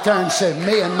stand right there and say,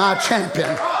 me and my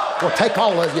champion will take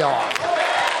all of y'all.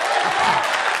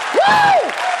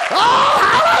 Woo! Oh,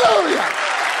 hallelujah!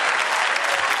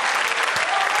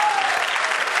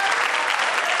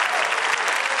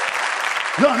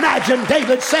 You imagine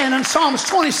David saying in Psalms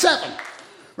 27,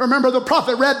 remember the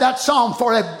prophet read that psalm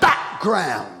for a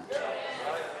background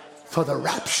for the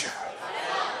rapture.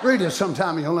 Read it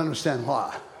sometime and you'll understand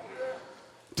why.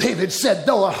 David said,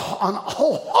 though a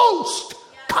whole host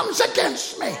comes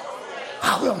against me,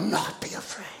 I will not be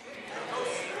afraid.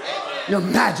 You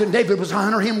imagine David was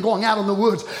under him going out in the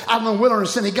woods, out in the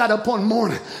wilderness, and he got up one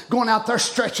morning, going out there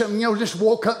stretching, just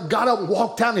woke up, got up and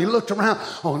walked out, and he looked around.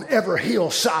 On every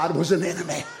hillside was an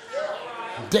enemy.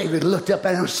 David looked up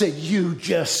at him and said, you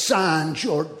just signed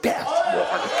your death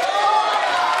warrant.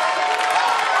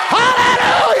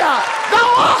 Hallelujah!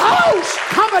 Though a host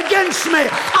come against me,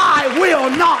 I will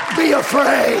not be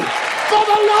afraid. For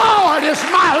the Lord is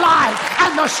my life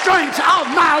and the strength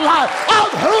of my life. Of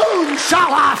whom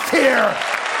shall I fear?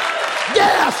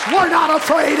 Yes, we're not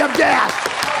afraid of death.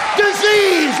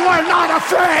 Disease, we're not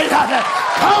afraid of it.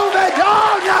 COVID,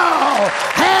 oh no.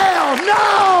 Hell,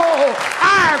 no.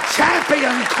 Our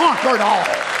champion conquered all.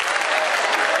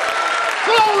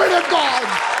 Glory to God.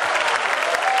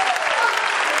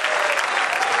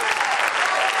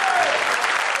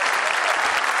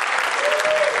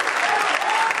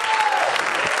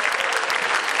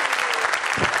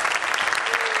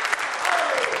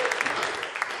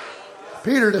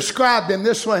 Peter described him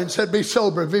this way and said, be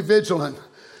sober, be vigilant,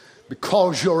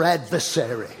 because your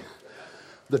adversary,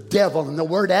 The devil, and the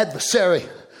word adversary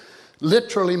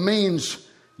literally means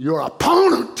your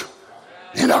opponent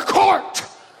in a court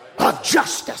of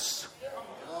justice.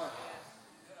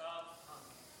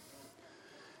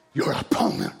 Your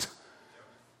opponent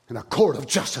in a court of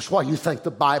justice. Why you think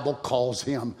the Bible calls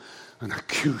him an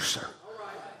accuser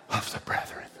of the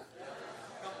brethren?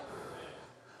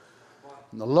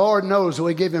 And the Lord knows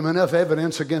we give him enough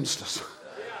evidence against us.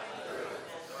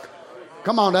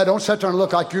 Come on now, don't sit there and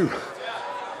look like you.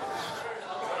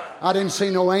 I didn't see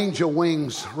no angel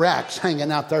wings racks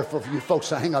hanging out there for you folks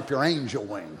to hang up your angel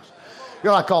wings.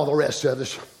 You're like all the rest of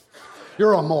us.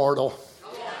 You're a mortal.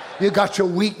 You got your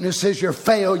weaknesses, your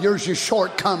failures, your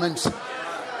shortcomings.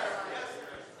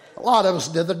 A lot of us,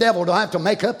 the devil don't have to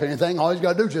make up anything. All he's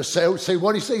got to do is just see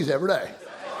what he sees every day.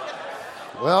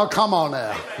 Well, come on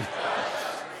now.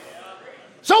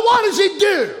 So what does he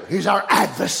do? He's our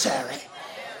adversary.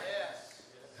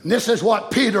 And this is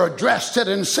what Peter addressed it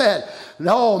and said,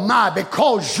 "Oh my,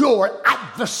 because your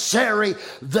adversary,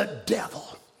 the devil."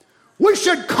 We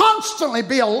should constantly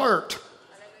be alert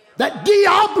that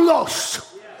diablos.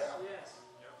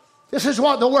 This is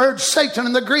what the word Satan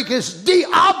in the Greek is,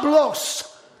 diablos.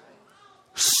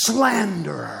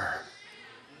 Slanderer.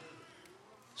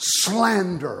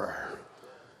 Slanderer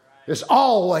is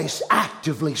always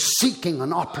actively seeking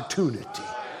an opportunity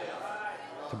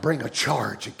to bring a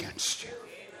charge against you.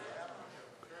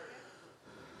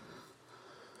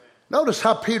 Notice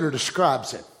how Peter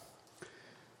describes it.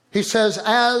 He says,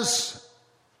 as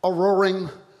a roaring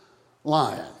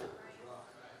lion.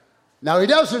 Now, he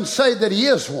doesn't say that he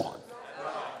is one,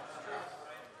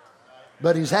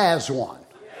 but he's as one,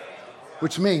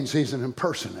 which means he's an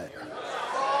impersonator.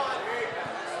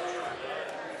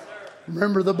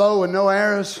 Remember the bow and no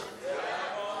arrows?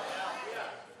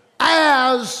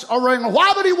 As a roaring lion.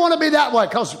 Why would he want to be that way?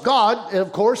 Because God,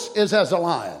 of course, is as a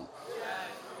lion.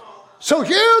 So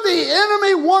here the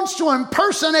enemy wants to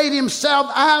impersonate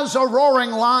himself as a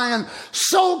roaring lion,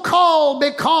 so called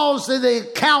because of the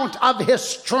account of his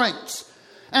strength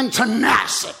and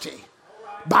tenacity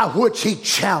by which he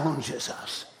challenges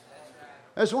us.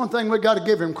 That's one thing we've got to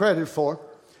give him credit for.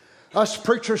 Us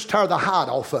preachers tear the hide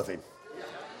off of him.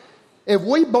 If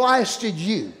we blasted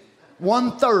you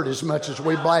 1/3 as much as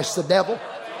we blast the devil,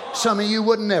 some of you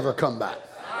would never come back.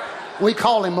 We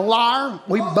call him a liar.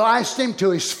 We blast him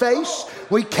to his face.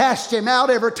 We cast him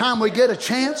out every time we get a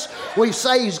chance. We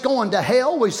say he's going to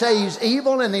hell. We say he's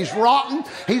evil and he's rotten.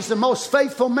 He's the most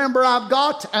faithful member I've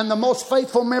got and the most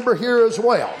faithful member here as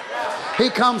well. He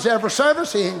comes every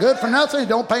service. He ain't good for nothing. He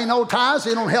don't pay no tithes.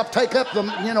 He don't help take up the,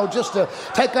 just to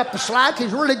take up the slack.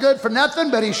 He's really good for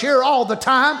nothing, but he's here all the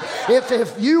time.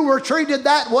 If you were treated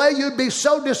that way, you'd be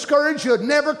so discouraged you'd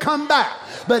never come back.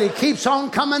 But he keeps on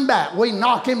coming back. We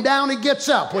knock him down, he gets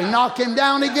up. We knock him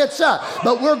down, he gets up.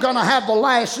 But we're going to have the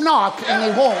last knock, and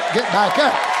he won't get back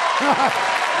up.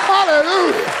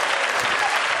 Hallelujah.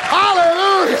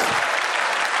 Hallelujah.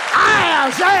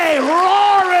 As a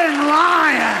roaring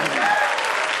lion.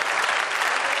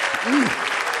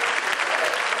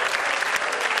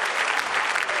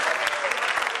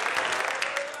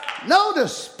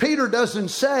 Notice Peter doesn't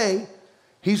say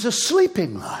he's a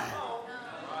sleeping lion.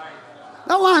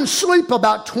 Now, lions sleep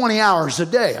about 20 hours a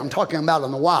day. I'm talking about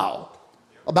in the wild.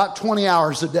 About 20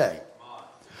 hours a day.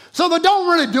 So they don't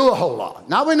really do a whole lot.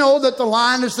 Now, we know that the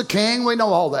lion is the king. We know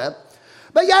all that.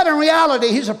 But yet, in reality,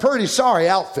 he's a pretty sorry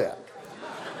outfit.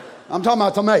 I'm talking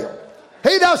about the male.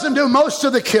 He doesn't do most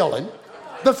of the killing.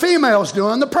 The female's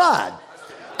doing the pride.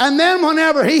 And then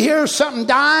whenever he hears something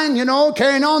dying,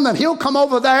 carrying on, then he'll come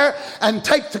over there and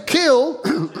take the kill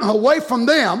away from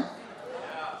them.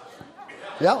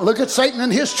 Yeah, look at Satan in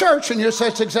his church, and you'll say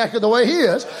it's exactly the way he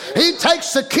is. He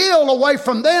takes the kill away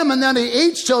from them, and then he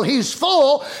eats till he's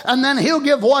full, and then he'll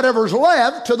give whatever's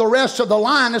left to the rest of the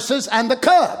lionesses and the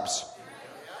cubs.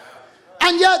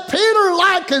 And yet Peter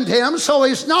likened him, so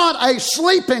he's not a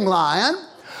sleeping lion,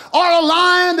 or a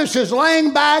lion that's just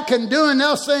laying back and doing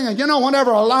nothing. And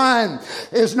whenever a lion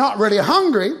is not really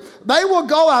hungry, they will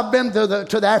go. I've been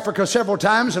to Africa several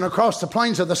times and across the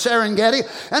plains of the Serengeti.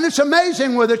 And it's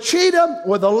amazing with a cheetah,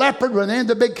 with a leopard, with any of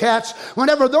the big cats,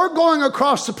 whenever they're going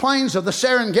across the plains of the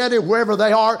Serengeti, wherever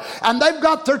they are, and they've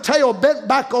got their tail bent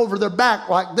back over their back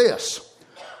like this.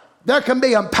 There can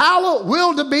be impala,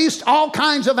 wildebeest, all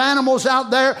kinds of animals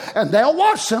out there, and they'll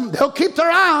watch them. They'll keep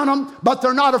their eye on them, but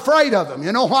they're not afraid of them.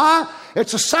 You know why?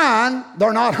 It's a sign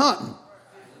they're not hunting.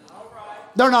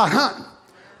 They're not hunting.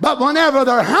 But whenever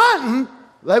they're hunting,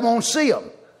 they won't see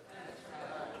them.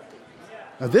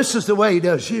 Now, this is the way he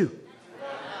does you.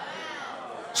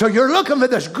 So you're looking for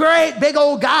this great big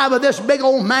old guy with this big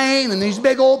old mane and these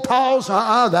big old paws.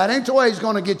 That ain't the way he's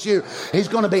going to get you. He's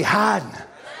going to be hiding.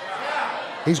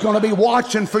 He's going to be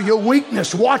watching for your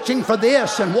weakness, watching for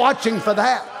this and watching for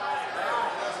that.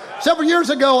 Several years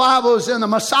ago, I was in the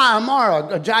Masai Mara,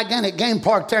 a gigantic game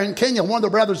park there in Kenya. One of the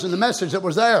brothers in the message that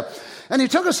was there. And he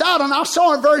took us out, and I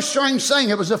saw a very strange thing.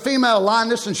 It was a female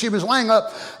lioness, and she was laying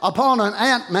up upon an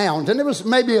ant mound. And it was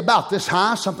maybe about this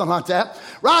high, something like that,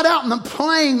 right out in the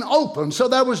plain open. So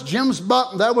there was Jim's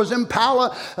buck, there was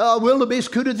impala,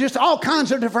 wildebeest, kudu, just all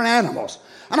kinds of different animals.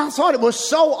 And I thought it was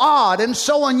so odd and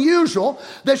so unusual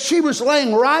that she was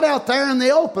laying right out there in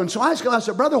the open. So I asked him, I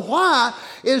said, brother, why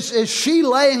is she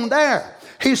laying there?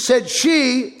 He said,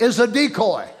 she is a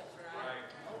decoy.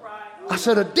 I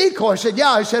said, a decoy? He said,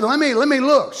 yeah. He said, let me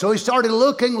look. So he started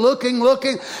looking,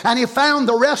 and he found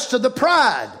the rest of the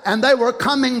pride, and they were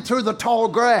coming through the tall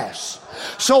grass.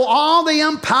 So all the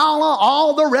impala,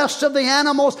 all the rest of the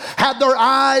animals had their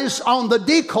eyes on the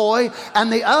decoy,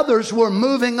 and the others were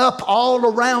moving up all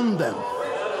around them.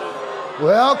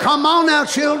 Well, come on now,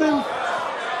 children.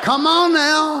 Come on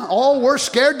now. Oh, we're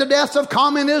scared to death of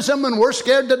communism, and we're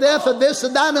scared to death of this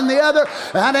and that and the other.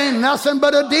 That ain't nothing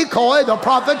but a decoy. The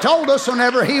prophet told us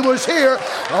whenever he was here,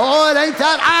 oh, it ain't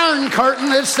that iron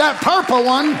curtain, it's that purple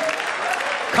one.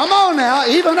 Come on now.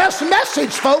 Even us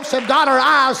message folks have got our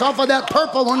eyes off of that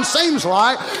purple one, seems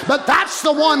like. But that's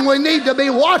the one we need to be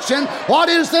watching. What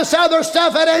is this other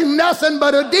stuff? It ain't nothing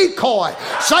but a decoy.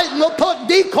 Satan will put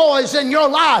decoys in your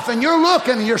life, and you're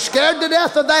looking, and you're scared to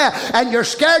death of that, and you're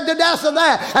scared to death of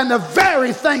that. And the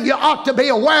very thing you ought to be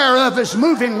aware of is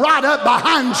moving right up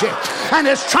behind you. And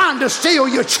it's trying to steal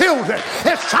your children.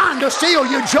 It's trying to steal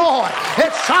your joy.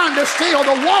 It's trying to steal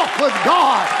the walk with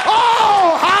God.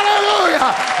 Oh,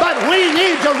 hallelujah. But we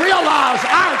need to realize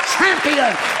our champion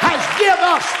has given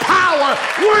us power.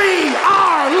 We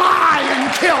are lion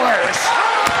killers.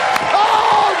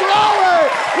 Oh, glory.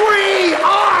 We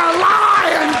are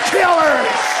lion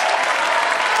killers.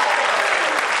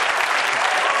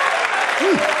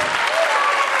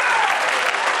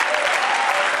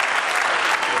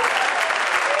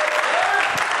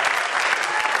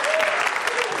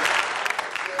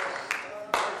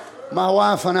 My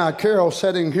wife and I, Carol,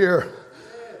 sitting here,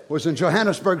 was in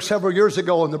Johannesburg several years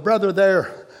ago, and the brother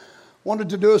there wanted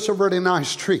to do us a really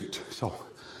nice treat. So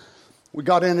we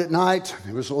got in at night.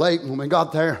 It was late, and when we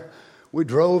got there, we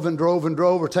drove and drove and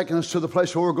drove. We're taking us to the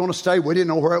place where we were going to stay. We didn't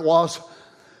know where it was.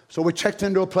 So we checked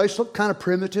into a place, looked kind of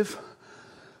primitive.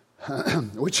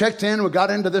 We checked in, we got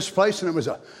into this place, and it was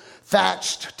a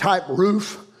thatched type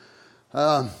roof.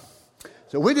 So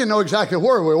we didn't know exactly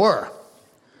where we were.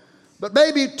 But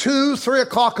maybe 2, 3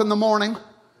 o'clock in the morning,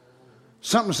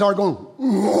 something started going.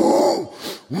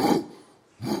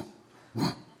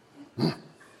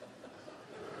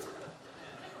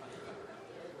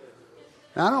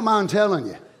 Now, I don't mind telling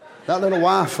you, that little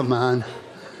wife of mine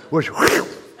was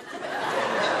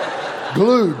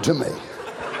glued to me.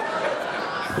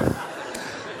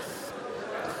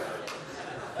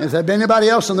 If there'd been anybody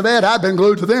else in the bed, I'd been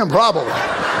glued to them probably.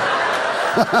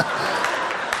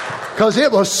 Because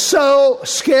it was so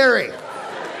scary.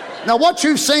 Now, what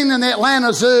you've seen in the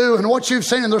Atlanta Zoo and what you've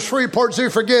seen in the Shreveport Zoo,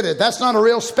 forget it. That's not a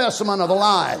real specimen of a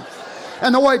lion.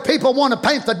 And the way people want to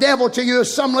paint the devil to you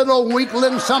as some little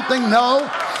weakling something, no.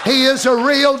 He is a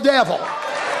real devil.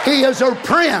 He is a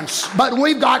prince, but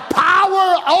we've got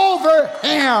power over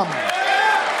him.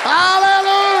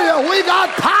 Hallelujah. We got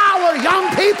power, young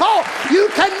people. You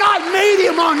cannot meet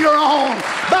him on your own.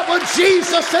 But with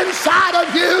Jesus inside of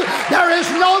you, there is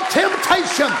no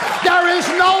temptation. There is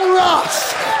no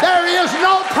lust. There is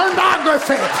no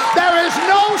pornography. There is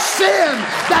no sin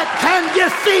that can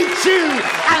defeat you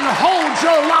and hold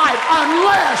your life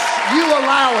unless you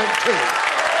allow it to.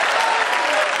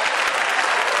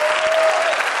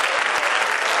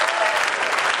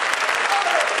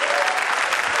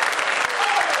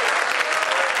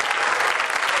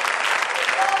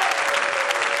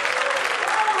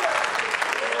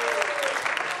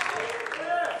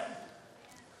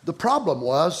 The problem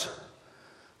was,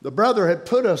 the brother had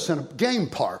put us in a game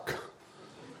park.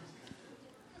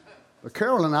 But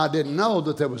Carol and I didn't know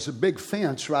that there was a big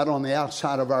fence right on the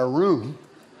outside of our room.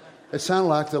 It sounded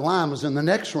like the lion was in the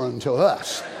next room to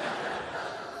us.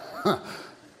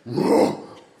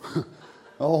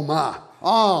 Oh my,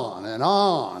 on and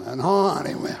on and on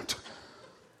he went.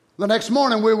 The next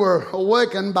morning we were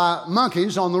awakened by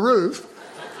monkeys on the roof.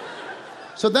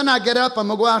 So then I get up, I'm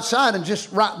going to go outside, and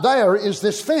just right there is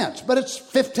this fence. But it's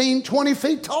 15, 20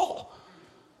 feet tall.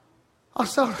 I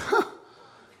thought,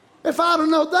 if I'd have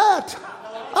known that,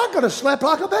 I could have slept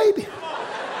like a baby.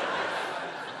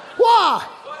 Why?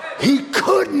 He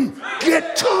couldn't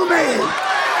get to me.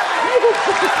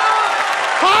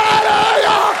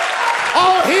 Hallelujah!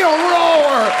 Oh, he'll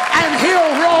roar, and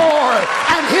he'll roar,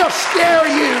 and he'll scare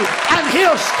you, and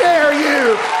he'll scare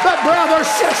you. But brother,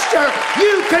 sister,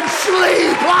 you can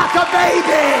sleep like a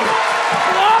baby.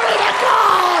 Glory to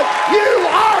God! You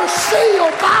are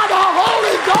sealed by the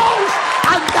Holy Ghost,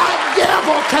 and that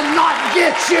devil cannot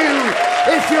get you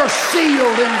if you're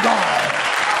sealed in God.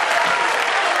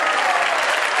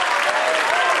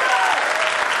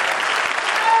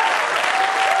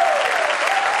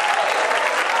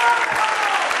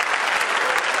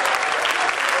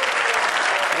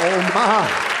 Oh my.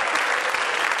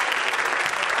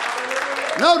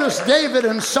 Notice David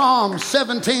in Psalm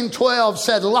 17:12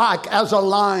 said, like as a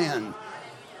lion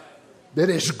that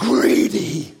is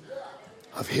greedy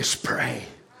of his prey.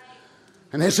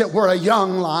 And as it were a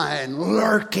young lion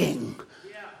lurking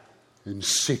in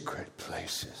secret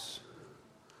places.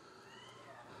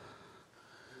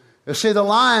 You see, the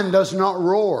lion does not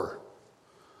roar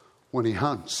when he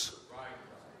hunts.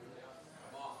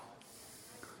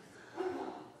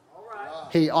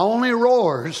 He only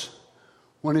roars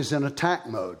when he's in attack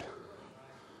mode.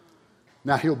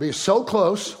 Now he'll be so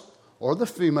close, or the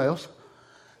females,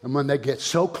 and when they get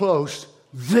so close,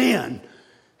 then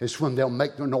is when they'll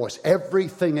make their noise.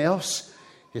 Everything else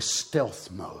is stealth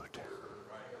mode.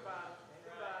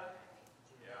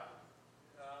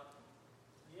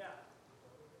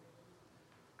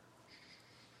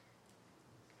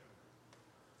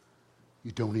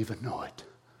 You don't even know it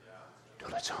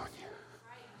till it's on you.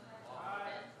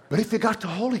 But if you got the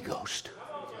Holy Ghost,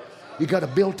 you got a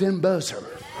built-in buzzer.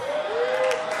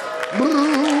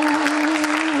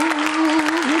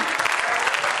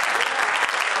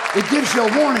 It gives you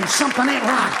a warning. Something ain't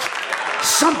right.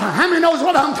 Something. How many knows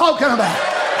what I'm talking about?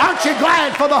 Aren't you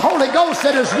glad for the Holy Ghost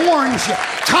that has warned you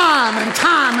time and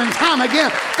time and time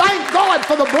again? Thank God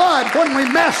for the blood when we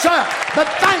mess up. But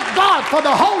thank God for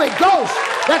the Holy Ghost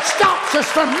that stops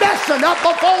us from messing up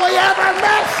before we ever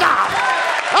mess up.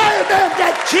 Amen.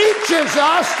 That teaches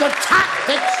us the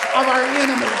tactics of our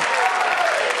enemy.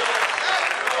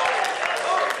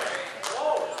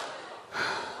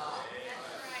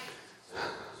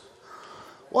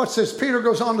 What's this? Peter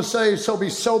goes on to say, so be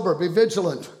sober, be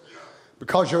vigilant,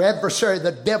 because your adversary,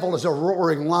 the devil, is a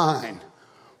roaring lion,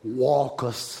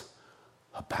 walketh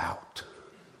about,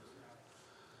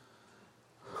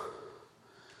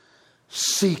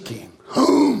 seeking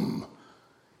whom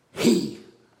he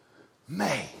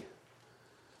may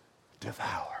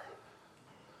devour.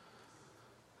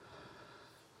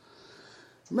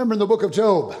 Remember in the book of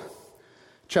Job,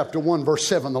 chapter 1, verse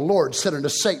 7, the Lord said unto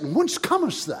Satan, whence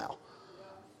comest thou?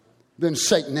 Then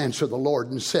Satan answered the Lord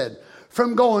and said,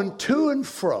 from going to and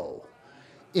fro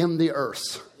in the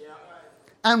earth,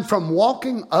 and from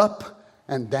walking up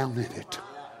and down in it.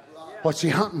 What's he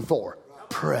hunting for?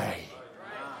 Prey.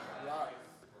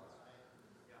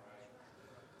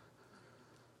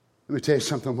 Let me tell you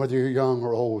something, whether you're young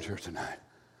or old here tonight.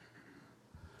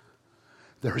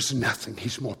 There is nothing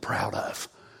he's more proud of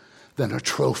than a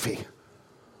trophy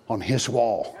on his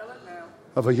wall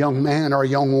of a young man or a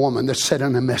young woman that sat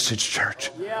in a message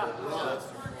church.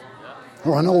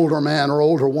 Or an older man or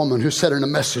older woman who sat in a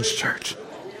message church.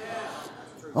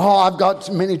 Oh, I've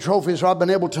got many trophies where I've been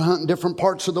able to hunt in different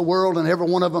parts of the world, and every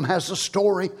one of them has a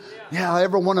story. Yeah,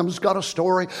 every one of them's got a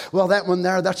story. Well, that one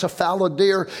there, that's a fallow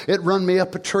deer. It run me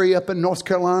up a tree up in North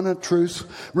Carolina,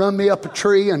 truth. Run me up a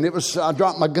tree, and I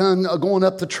dropped my gun going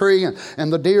up the tree,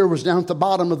 and the deer was down at the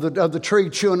bottom of the tree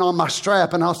chewing on my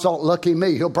strap, and I thought, lucky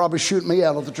me, he'll probably shoot me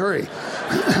out of the tree.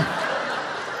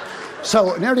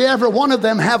 So nearly every one of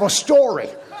them have a story.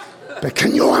 But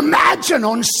can you imagine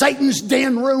on Satan's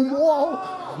den room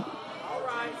wall?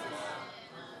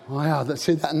 Wow,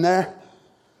 see that in there?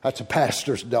 That's a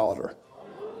pastor's daughter.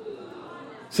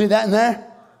 See that in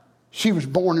there? She was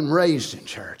born and raised in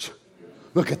church.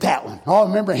 Look at that one. Oh,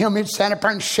 remember him? He'd stand up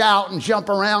there and shout and jump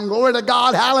around. Glory to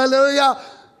God. Hallelujah.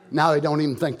 Now he don't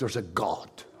even think there's a God.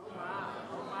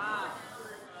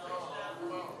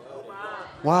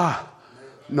 Why?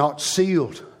 Not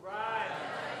sealed.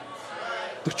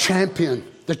 The champion.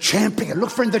 The champion. Look,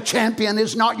 friend, the champion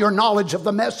is not your knowledge of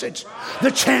the message.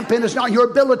 The champion is not your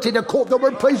ability to quote the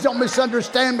word. Please don't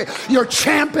misunderstand me. Your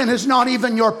champion is not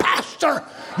even your pastor.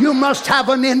 You must have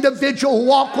an individual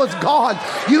walk with God.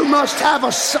 You must have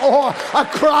a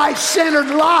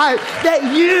Christ-centered life. That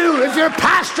you, if your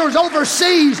pastor's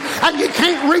overseas and you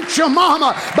can't reach your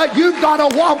mama, but you've got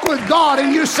to walk with God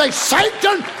and you say,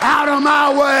 Satan, out of my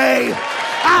way.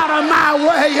 Out of my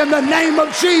way in the name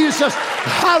of Jesus.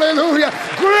 Hallelujah.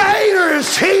 Greater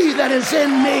is he that is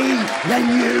in me than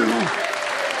you.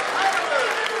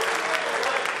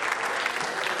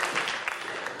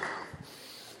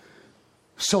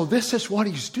 So this is what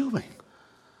he's doing.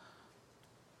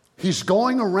 He's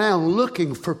going around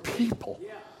looking for people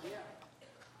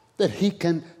that he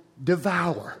can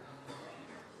devour.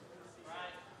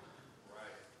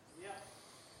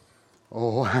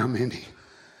 Oh, how many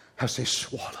has he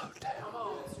swallowed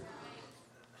down?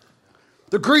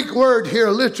 The Greek word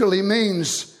here literally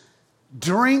means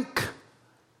drink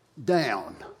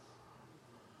down.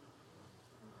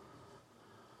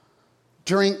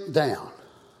 Drink down.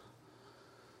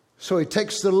 So he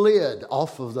takes the lid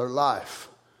off of their life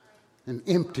and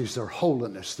empties their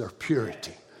holiness, their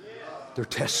purity, their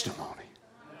testimony.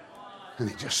 And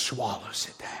he just swallows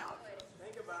it down.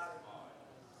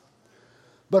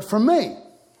 But for me,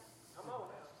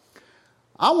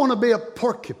 I want to be a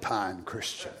porcupine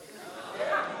Christian.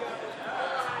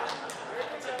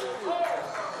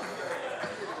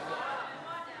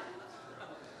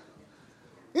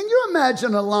 Can you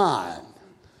imagine a lion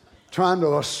trying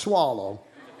to swallow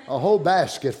a whole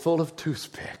basket full of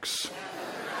toothpicks?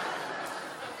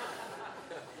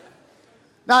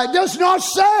 Now, it does not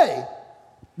say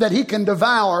that he can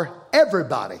devour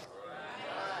everybody.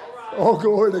 Oh,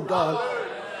 glory to God.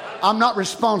 I'm not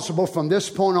responsible from this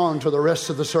point on to the rest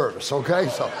of the service, okay?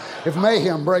 So if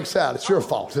mayhem breaks out, it's your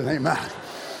fault, and amen.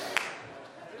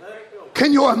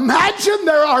 Can you imagine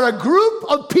there are a group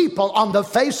of people on the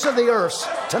face of the earth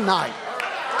tonight?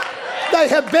 They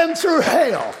have been through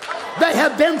hell. They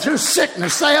have been through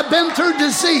sickness. They have been through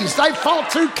disease. They fought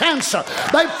through cancer.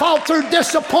 They fought through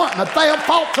disappointment. They have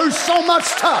fought through so much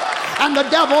stuff. And the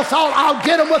devil thought, I'll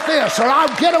get them with this, or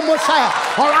I'll get them with that,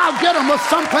 or I'll get them with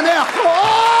something else.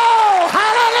 Oh,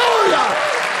 hallelujah!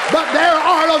 But there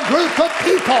are a group of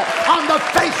people on the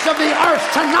face of the earth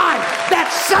tonight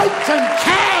that Satan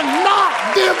cannot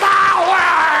devour.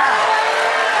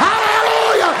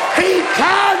 Hallelujah! He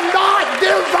cannot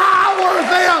devour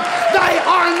them. They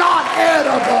are not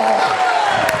edible.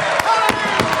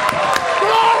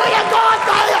 Glory to God,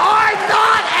 they are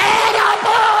not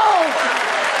edible.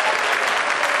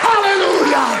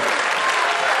 Hallelujah.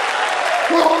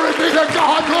 Glory be to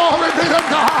God, glory be to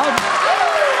God.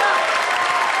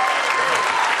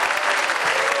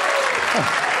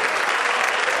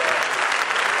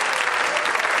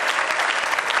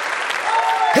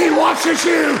 He watches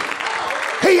you.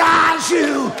 He eyes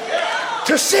you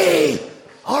to see,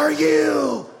 are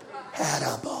you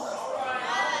edible?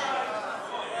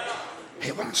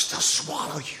 He wants to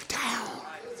swallow you down.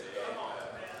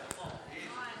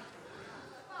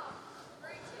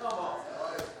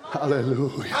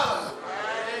 Hallelujah.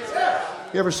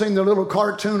 You ever seen the little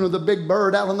cartoon of the big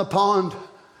bird out in the pond?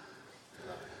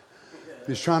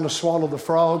 He's trying to swallow the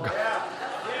frog.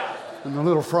 And the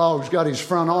little frog's got his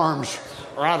front arms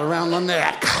right around the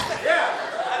neck.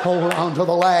 Hold on to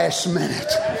the last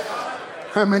minute.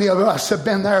 How many of us have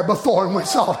been there before and we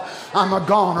thought, I'm a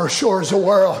goner, sure as the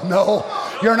world? No,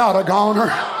 you're not a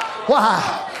goner. Why?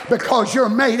 Because you're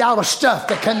made out of stuff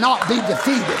that cannot be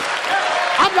defeated.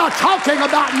 I'm not talking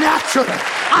about naturally.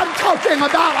 I'm talking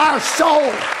about our soul.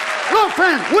 Look,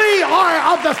 friend, we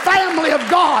are of the family of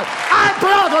God. Our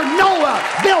brother Noah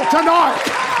built an ark.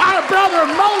 Our brother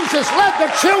Moses led the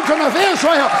children of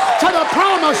Israel to the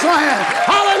promised land.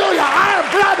 Hallelujah. Our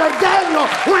brother Daniel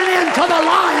went into the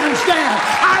lion's den.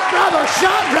 Our brother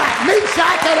Shadrach,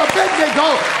 Meshach, and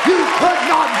Abednego, you could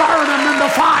not burn them in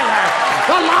the fire.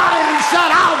 The lion said,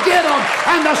 I'll get them.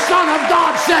 And the Son of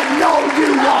God said, no,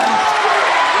 you won't.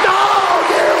 No,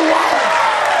 you won't.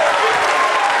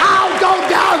 I'll go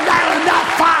down there in that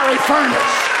fiery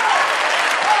furnace.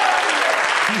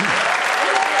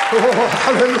 Oh,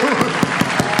 hallelujah.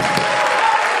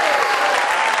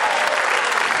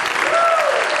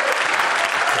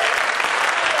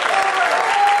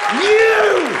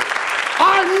 You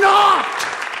are not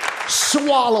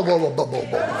swallowable.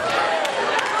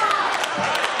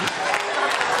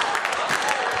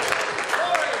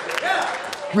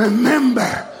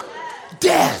 Remember,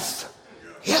 death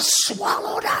is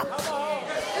swallowed up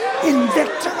in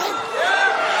victory.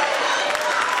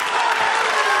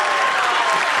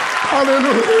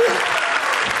 Hallelujah.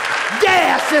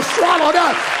 Death is swallowed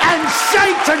up, and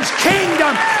Satan's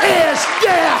kingdom is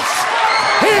death.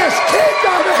 His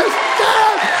kingdom is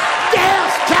death.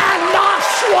 Death cannot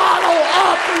swallow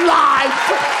up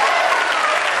life.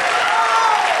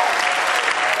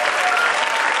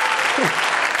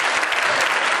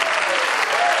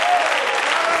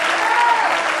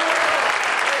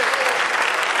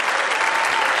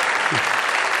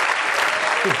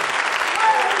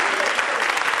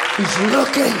 He's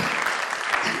looking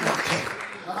and looking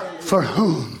for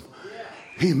whom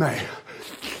he may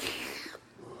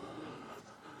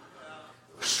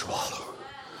swallow.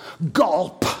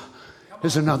 Gulp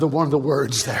is another one of the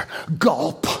words there.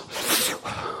 Gulp.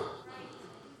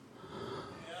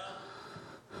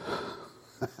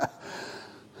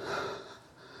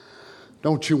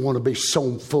 Don't you want to be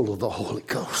so full of the Holy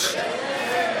Ghost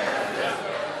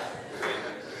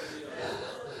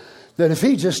that if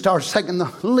he just starts taking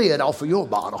the lid off of your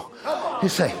bottle, you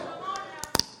say,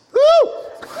 woo!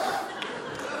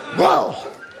 Whoa!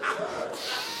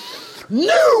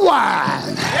 New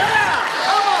wine!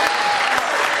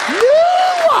 New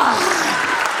wine!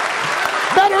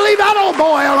 Better leave that old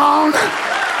boy alone.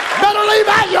 Better leave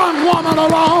that young woman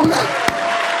alone.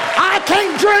 I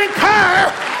can't drink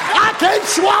her. I can't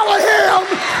swallow him.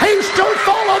 He's too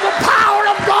full of the power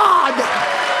of God.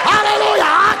 Hallelujah.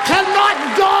 I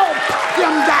cannot gulp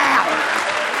him down.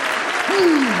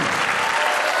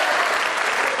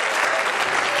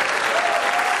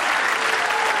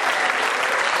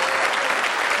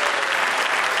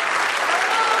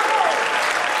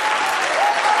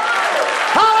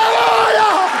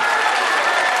 Hallelujah.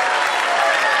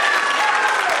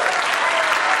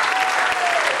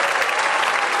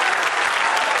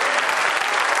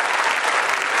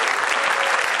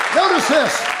 Notice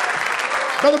this.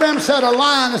 Brother Branham said a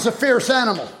lion is a fierce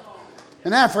animal.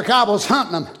 In Africa, I was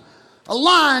hunting them. A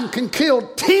lion can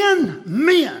kill 10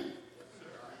 men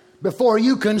before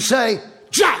you can say,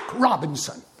 Jack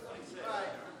Robinson.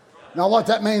 Now, what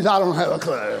that means, I don't have a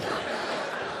clue.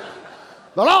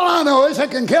 But all I know is it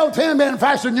can kill 10 men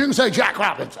faster than you can say Jack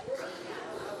Robinson.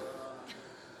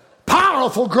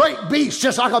 Powerful, great beast,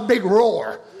 just like a big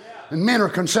roar. And men are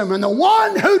consuming. The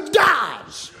one who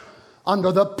dies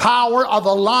under the power of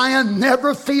a lion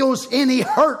never feels any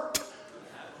hurt.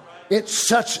 It's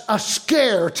such a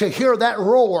scare to hear that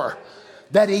roar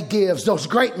that he gives. Those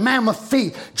great mammoth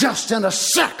feet, just in a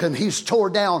second, he's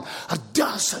tore down a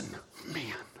dozen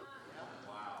men.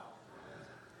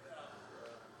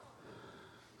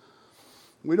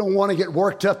 We don't want to get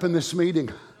worked up in this meeting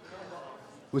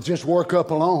with just work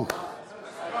up alone.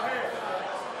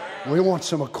 We want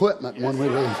some equipment when we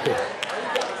leave here.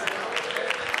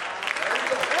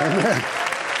 Amen.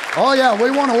 Oh yeah, we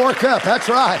want to work up. That's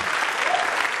right.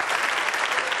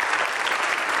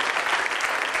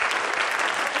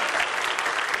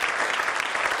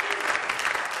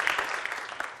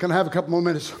 Can I have a couple more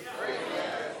minutes?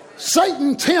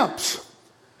 Satan tempts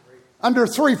under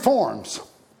 3 forms.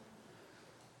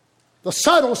 The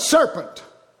subtle serpent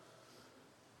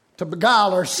to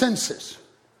beguile our senses,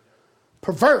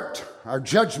 pervert our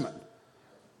judgment,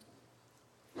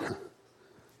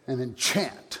 and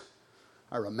enchant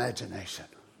our imagination.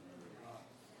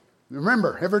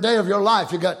 Remember, every day of your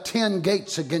life you got 10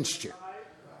 gates against you.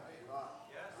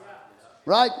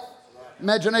 Right?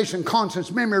 Imagination,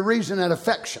 conscience, memory, reason, and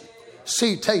affection.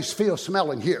 See, taste, feel,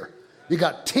 smell, and hear. You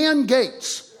got 10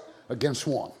 gates against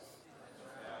one.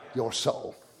 Your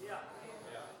soul.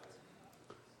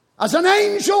 As an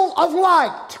angel of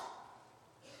light,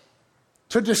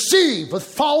 to deceive with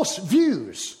false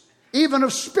views, even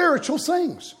of spiritual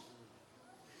things.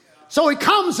 So he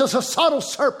comes as a subtle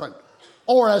serpent,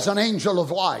 or as an angel of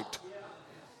light,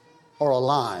 or a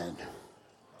lion.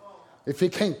 If he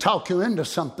can't talk you into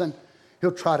something,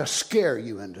 he'll try to scare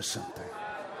you into something.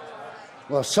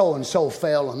 Well, so-and-so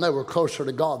fell and they were closer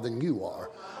to God than you are.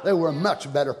 They were a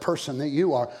much better person than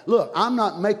you are. Look, I'm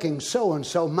not making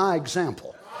so-and-so my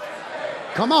example.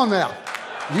 Come on now.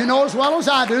 You know as well as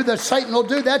I do that Satan will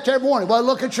do that to everyone. Well,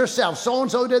 look at yourself.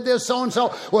 So-and-so did this,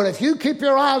 so-and-so. Well, if you keep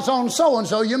your eyes on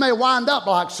so-and-so, you may wind up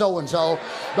like so-and-so.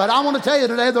 But I want to tell you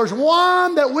today, there's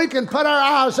one that we can put our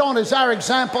eyes on as our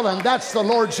example, and that's the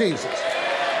Lord Jesus.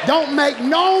 Don't make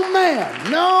no man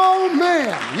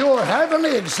your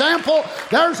heavenly example.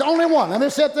 There's only one. Let me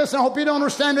say this, and I hope you don't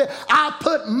understand it. I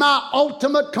put my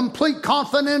ultimate, complete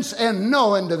confidence in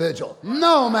no individual.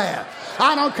 No man.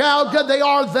 I don't care how good they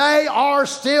are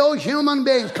still human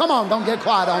beings. Come on, don't get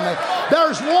quiet on me.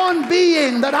 There's one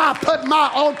being that I put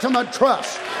my ultimate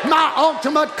trust, my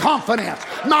ultimate confidence,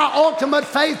 my ultimate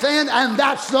faith in, and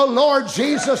that's the Lord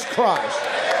Jesus Christ.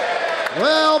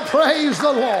 Well, praise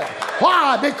the Lord.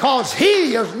 Why? Because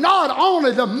he is not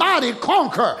only the mighty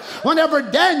conqueror. Whenever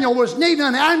Daniel was needing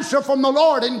an answer from the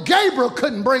Lord and Gabriel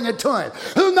couldn't bring it to him,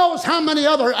 who knows how many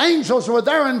other angels were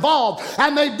there involved,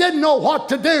 and they didn't know what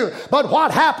to do. But what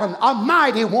happened? A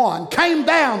mighty one came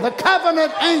down, the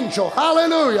covenant angel.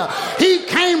 Hallelujah. He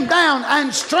came down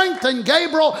and strengthened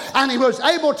Gabriel, and he was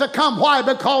able to come. Why?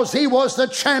 Because he was the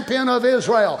champion of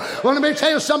Israel. Well, let me tell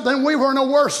you something. We were in a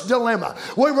worse dilemma.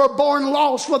 We were born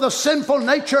lost with a sinful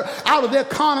nature, out of the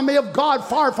economy of God,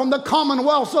 far from the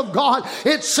commonwealth of God.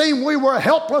 It seemed we were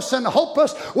helpless and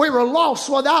hopeless. We were lost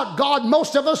without God.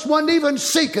 Most of us weren't even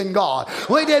seeking God.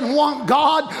 We didn't want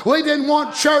God. We didn't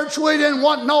want church. We didn't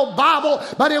want no Bible.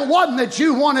 But it wasn't that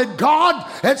you wanted God.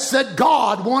 It's that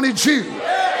God wanted you.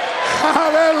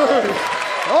 Hallelujah.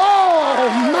 Oh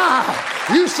my.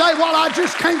 You say, well, I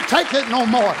just can't take it no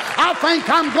more. I think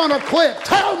I'm going to quit.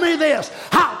 Tell me this.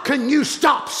 How can you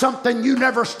stop something you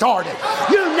never started?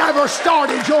 You never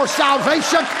started your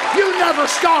salvation. You never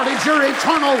started your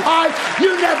eternal life.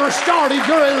 You never started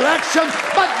your election.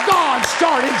 But God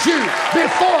started you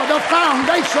before the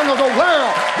foundation of the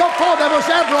world. Before there was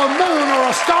ever a moon or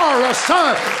a star or a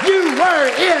sun. You were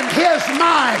in His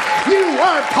mind. You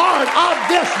were part of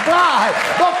this bride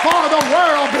before the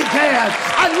world began.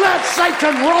 And let Satan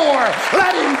roar.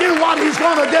 Let him do what he's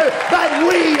going to do. But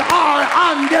we are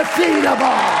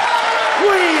undefeatable.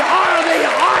 We are the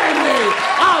army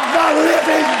of the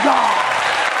living God.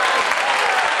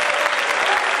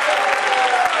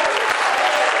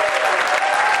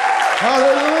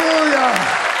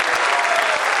 Hallelujah.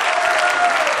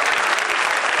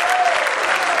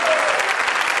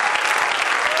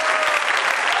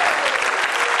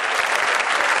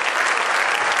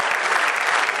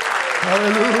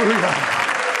 Hallelujah.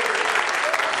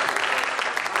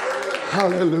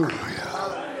 Hallelujah.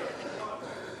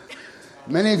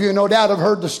 Many of you no doubt have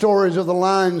heard the stories of the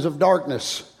lines of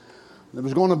darkness that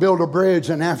was going to build a bridge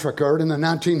in Africa in the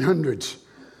 1900s.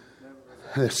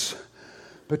 This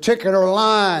particular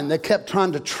line, they kept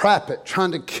trying to trap it,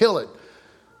 trying to kill it.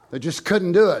 They just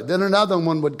couldn't do it. Then another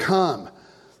one would come.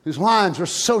 These lines were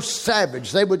so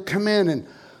savage, they would come in and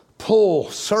pull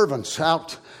servants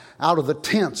out of the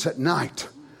tents at night.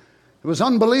 It was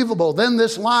unbelievable. Then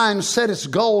this line set its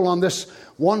goal on this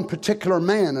one particular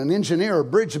man, an engineer, a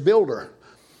bridge builder.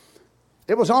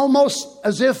 It was almost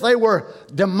as if they were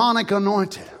demonic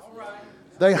anointed.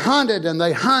 They hunted and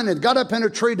they hunted, got up in a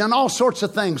tree, done all sorts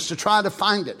of things to try to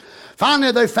find it.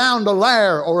 Finally, they found a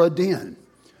lair or a den.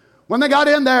 When they got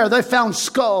in there, they found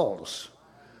skulls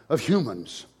of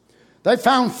humans. They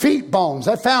found feet bones.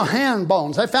 They found hand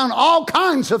bones. They found all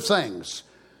kinds of things.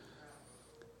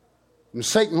 And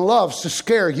Satan loves to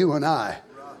scare you and I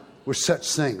with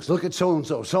such things. Look at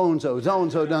so-and-so, so-and-so,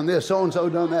 so-and-so done this, so-and-so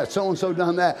done that, so-and-so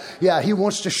done that. Yeah, he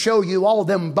wants to show you all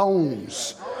them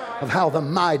bones of how the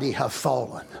mighty have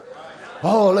fallen.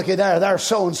 Oh, look at there. There's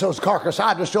so-and-so's carcass.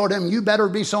 I destroyed him. You better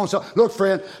be so-and-so. Look,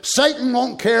 friend, Satan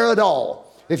won't care at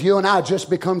all if you and I just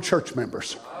become church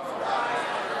members.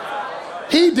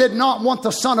 He did not want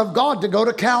the Son of God to go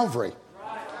to Calvary.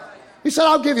 He said,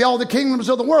 I'll give you all the kingdoms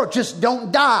of the world. Just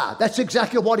don't die. That's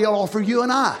exactly what He'll offer you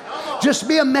and I. Just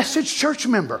be a message church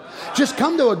member. Just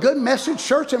come to a good message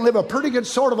church and live a pretty good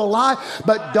sort of a life.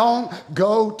 But don't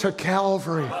go to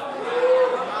Calvary.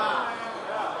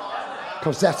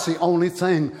 Because that's the only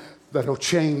thing that'll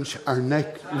change our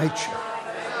nature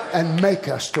and make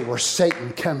us to where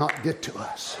Satan cannot get to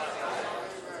us.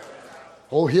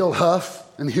 Oh, he'll huff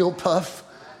and he'll puff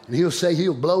and he'll say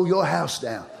he'll blow your house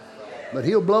down. But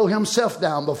he'll blow himself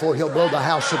down before he'll blow the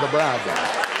house of the bride down.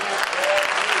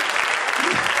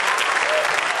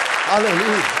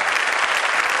 Hallelujah.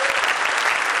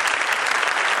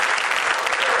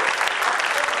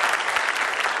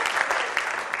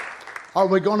 Are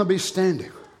we going to be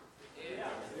standing?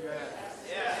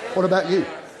 What about you?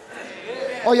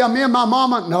 Oh yeah, me and my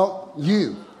mama? No,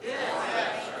 you.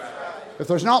 If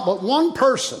there's not but one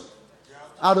person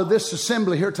out of this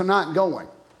assembly here tonight going,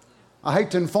 I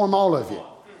hate to inform all of you,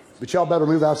 but y'all better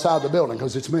move outside the building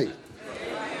because it's me.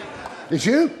 It's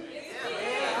you?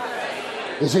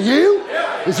 Is it you?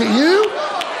 Is it you?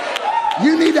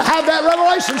 You need to have that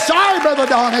revelation. Sorry, Brother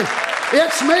Donnie.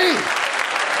 It's me.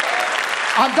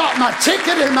 I've got my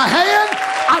ticket in my hand.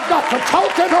 I've got the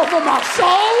token over my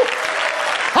soul.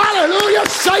 Hallelujah.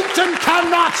 Satan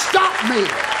cannot stop me.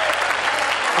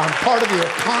 I'm part of the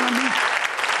economy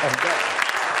of God.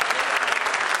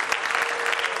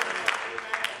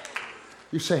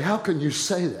 You say, how can you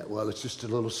say that? Well, it's just a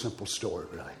little simple story,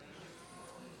 really.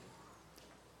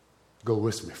 Go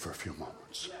with me for a few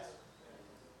moments.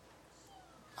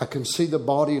 I can see the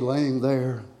body laying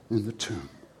there in the tomb.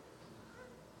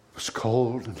 It was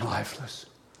cold and lifeless.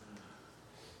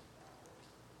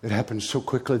 It happened so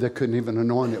quickly they couldn't even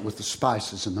anoint it with the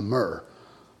spices and the myrrh.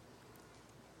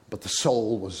 But the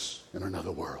soul was in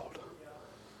another world.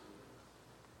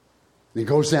 And he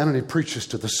goes down and he preaches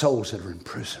to the souls that are in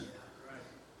prison.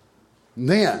 And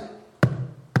then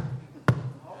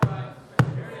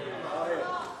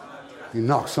he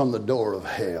knocks on the door of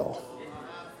hell.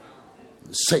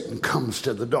 And Satan comes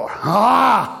to the door.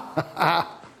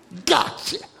 Ah!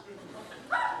 Gotcha.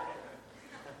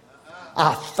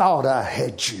 I thought I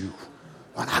had you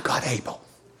when I got Abel.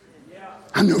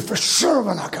 I knew for sure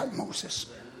when I got Moses.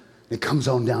 It comes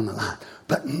on down the line.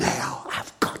 But now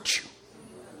I've got you.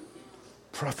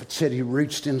 Prophet said he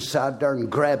reached inside there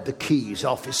and grabbed the keys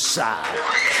off his side.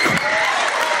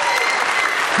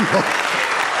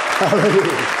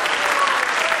 Hallelujah.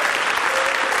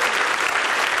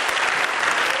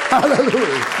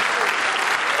 Hallelujah.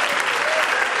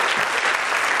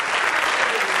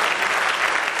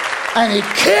 And he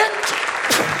kicked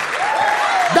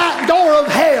that door of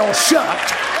hell shut.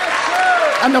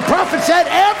 And the prophet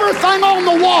said everything on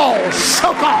the walls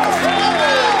shook off.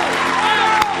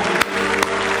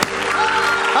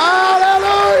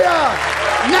 Hallelujah.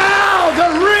 Now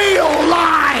the real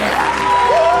lion.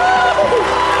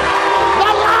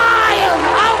 The lion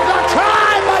of the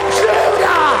tribe of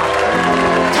Judah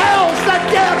tells the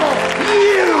devil,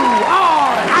 you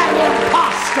are an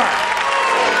imposter.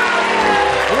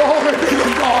 Glory be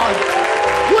to God.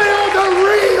 Will the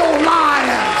real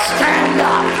lion stand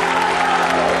up?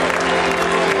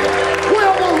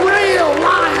 Will the real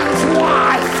lion's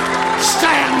wife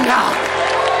stand up?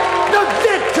 The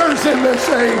victors in this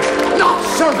age, not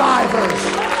survivors,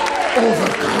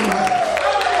 overcomers.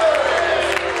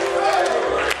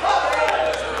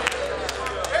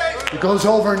 He goes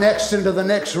over next into the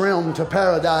next realm to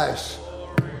paradise.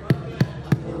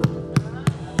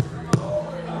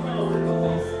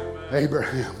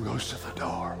 Abraham goes to the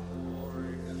door.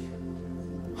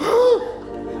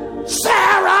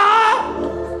 Sarah!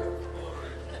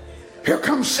 Here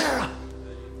comes Sarah.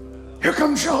 Here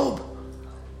comes Job.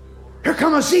 Here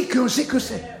comes Ezekiel. Ezekiel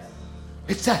said,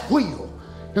 it's that wheel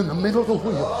in the middle of the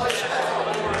wheel.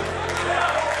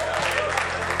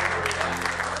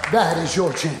 That is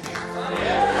your champion.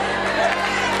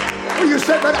 Well, you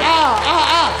said, but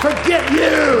forget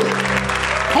you.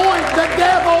 Point the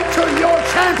devil to your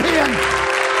champion.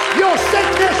 Your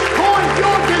sickness, point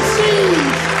your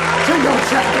disease to your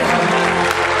champion.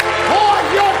 Point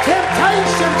your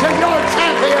temptation to your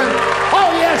champion.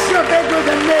 Oh yes, you're bigger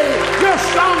than me. You're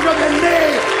stronger than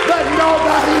me. But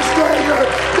nobody's greater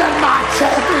than my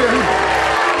champion.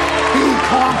 He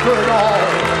conquered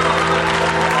all.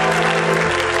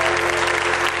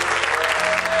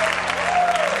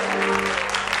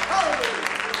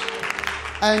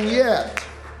 And yet,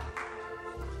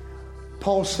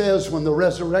 Paul says when the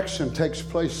resurrection takes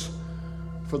place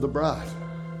for the bride,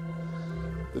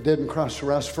 the dead in Christ will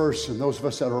rise first, and those of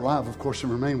us that are alive, of course,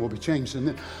 and remain will be changed. And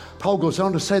then Paul goes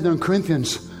on to say there in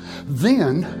Corinthians,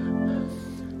 then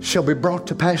shall be brought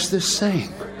to pass this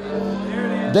saying,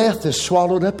 death is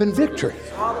swallowed up in victory.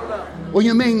 Well,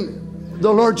 you mean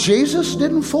the Lord Jesus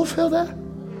didn't fulfill that?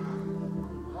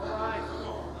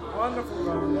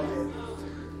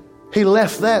 He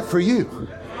left that for you.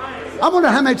 I wonder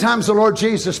how many times the Lord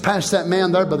Jesus passed that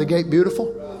man there by the gate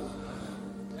beautiful.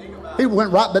 He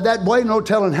went right by that way, no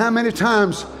telling how many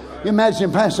times. You imagine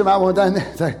him passing by one down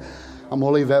there. I'm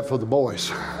going to leave that for the boys.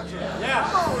 Glory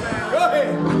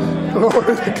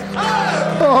to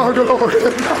God. Oh, glory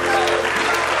to God.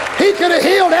 He could have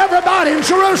healed everybody in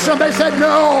Jerusalem. They said,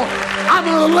 no, I'm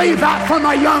going to leave that for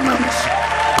my young ones.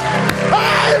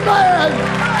 Amen.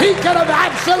 He could have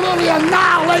absolutely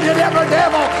annihilated every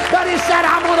devil, but he said,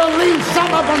 I'm going to leave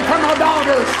some of them for my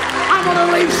daughters. I'm going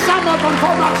to leave some of them for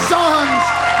my sons.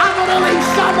 I'm going to leave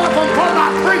some of them for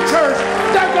my preachers.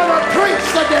 They're going to preach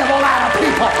the devil out of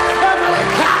people. They're going to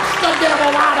cast the devil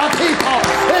out of people.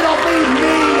 It'll be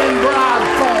me in bride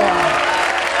form.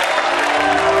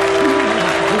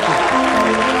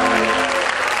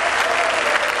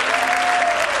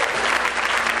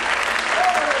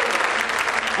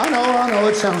 I know,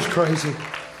 it sounds crazy.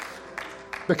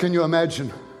 But can you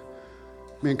imagine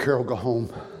me and Carol go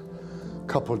home a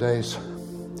couple of days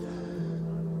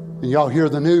and y'all hear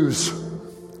the news.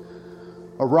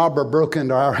 A robber broke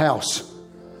into our house.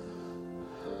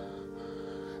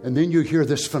 And then you hear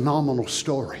this phenomenal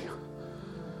story.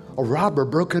 A robber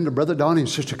broke into Brother Donnie and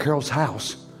Sister Carol's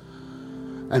house.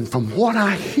 And from what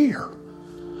I hear,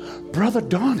 Brother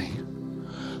Donnie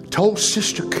told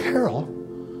Sister Carol,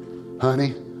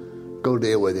 honey, go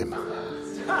deal with him.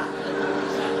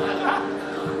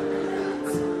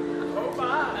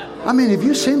 I mean, have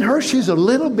you seen her? She's a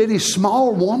little bitty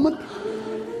small woman.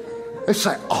 It's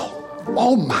like,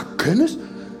 oh my goodness,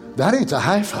 that ain't the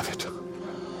half of it.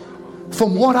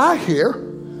 From what I hear,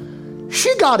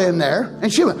 she got in there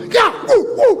and she went, yeah,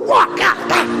 ooh, ooh, wah, yeah,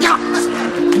 yeah.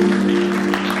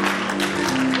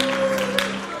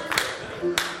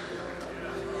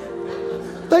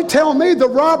 They tell me the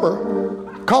robber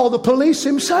called the police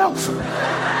himself.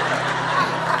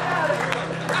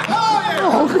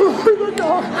 Oh, glory to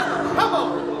God. Come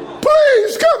on.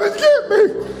 Please come and get me.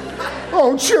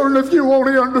 Oh, children, if you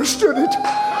only understood it.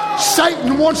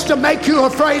 Satan wants to make you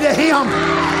afraid of him.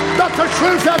 But the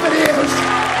truth of it is,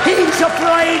 he's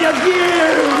afraid of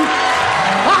you.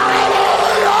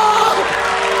 Hallelujah!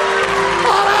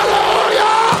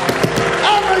 Hallelujah!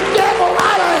 Every devil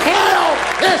out of hell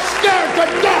is scared to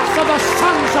death of the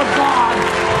sons of God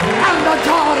and the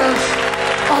daughters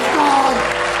of God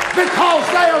because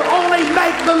they are only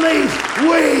make-believe.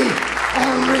 We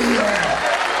are real.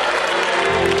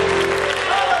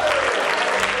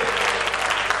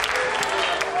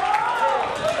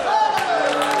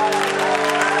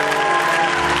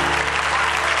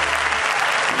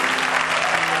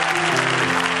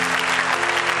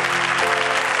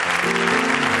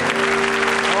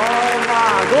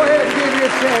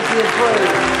 Champion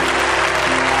praise.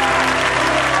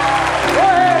 Go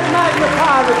ahead and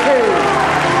magnify the King.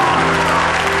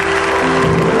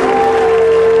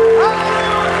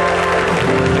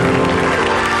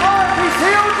 Oh, if he's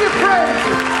healed you, praise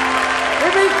him.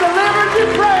 If he's delivered you,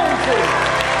 praise him.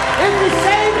 If he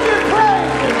saved you,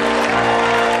 praise him.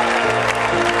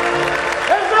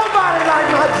 There's nobody like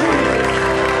my Jesus.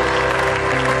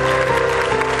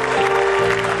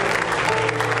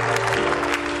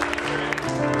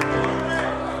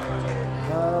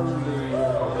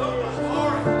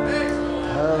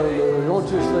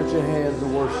 Just let your hands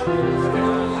worship.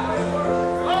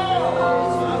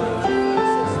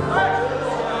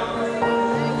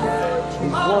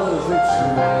 He's one of the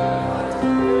victory.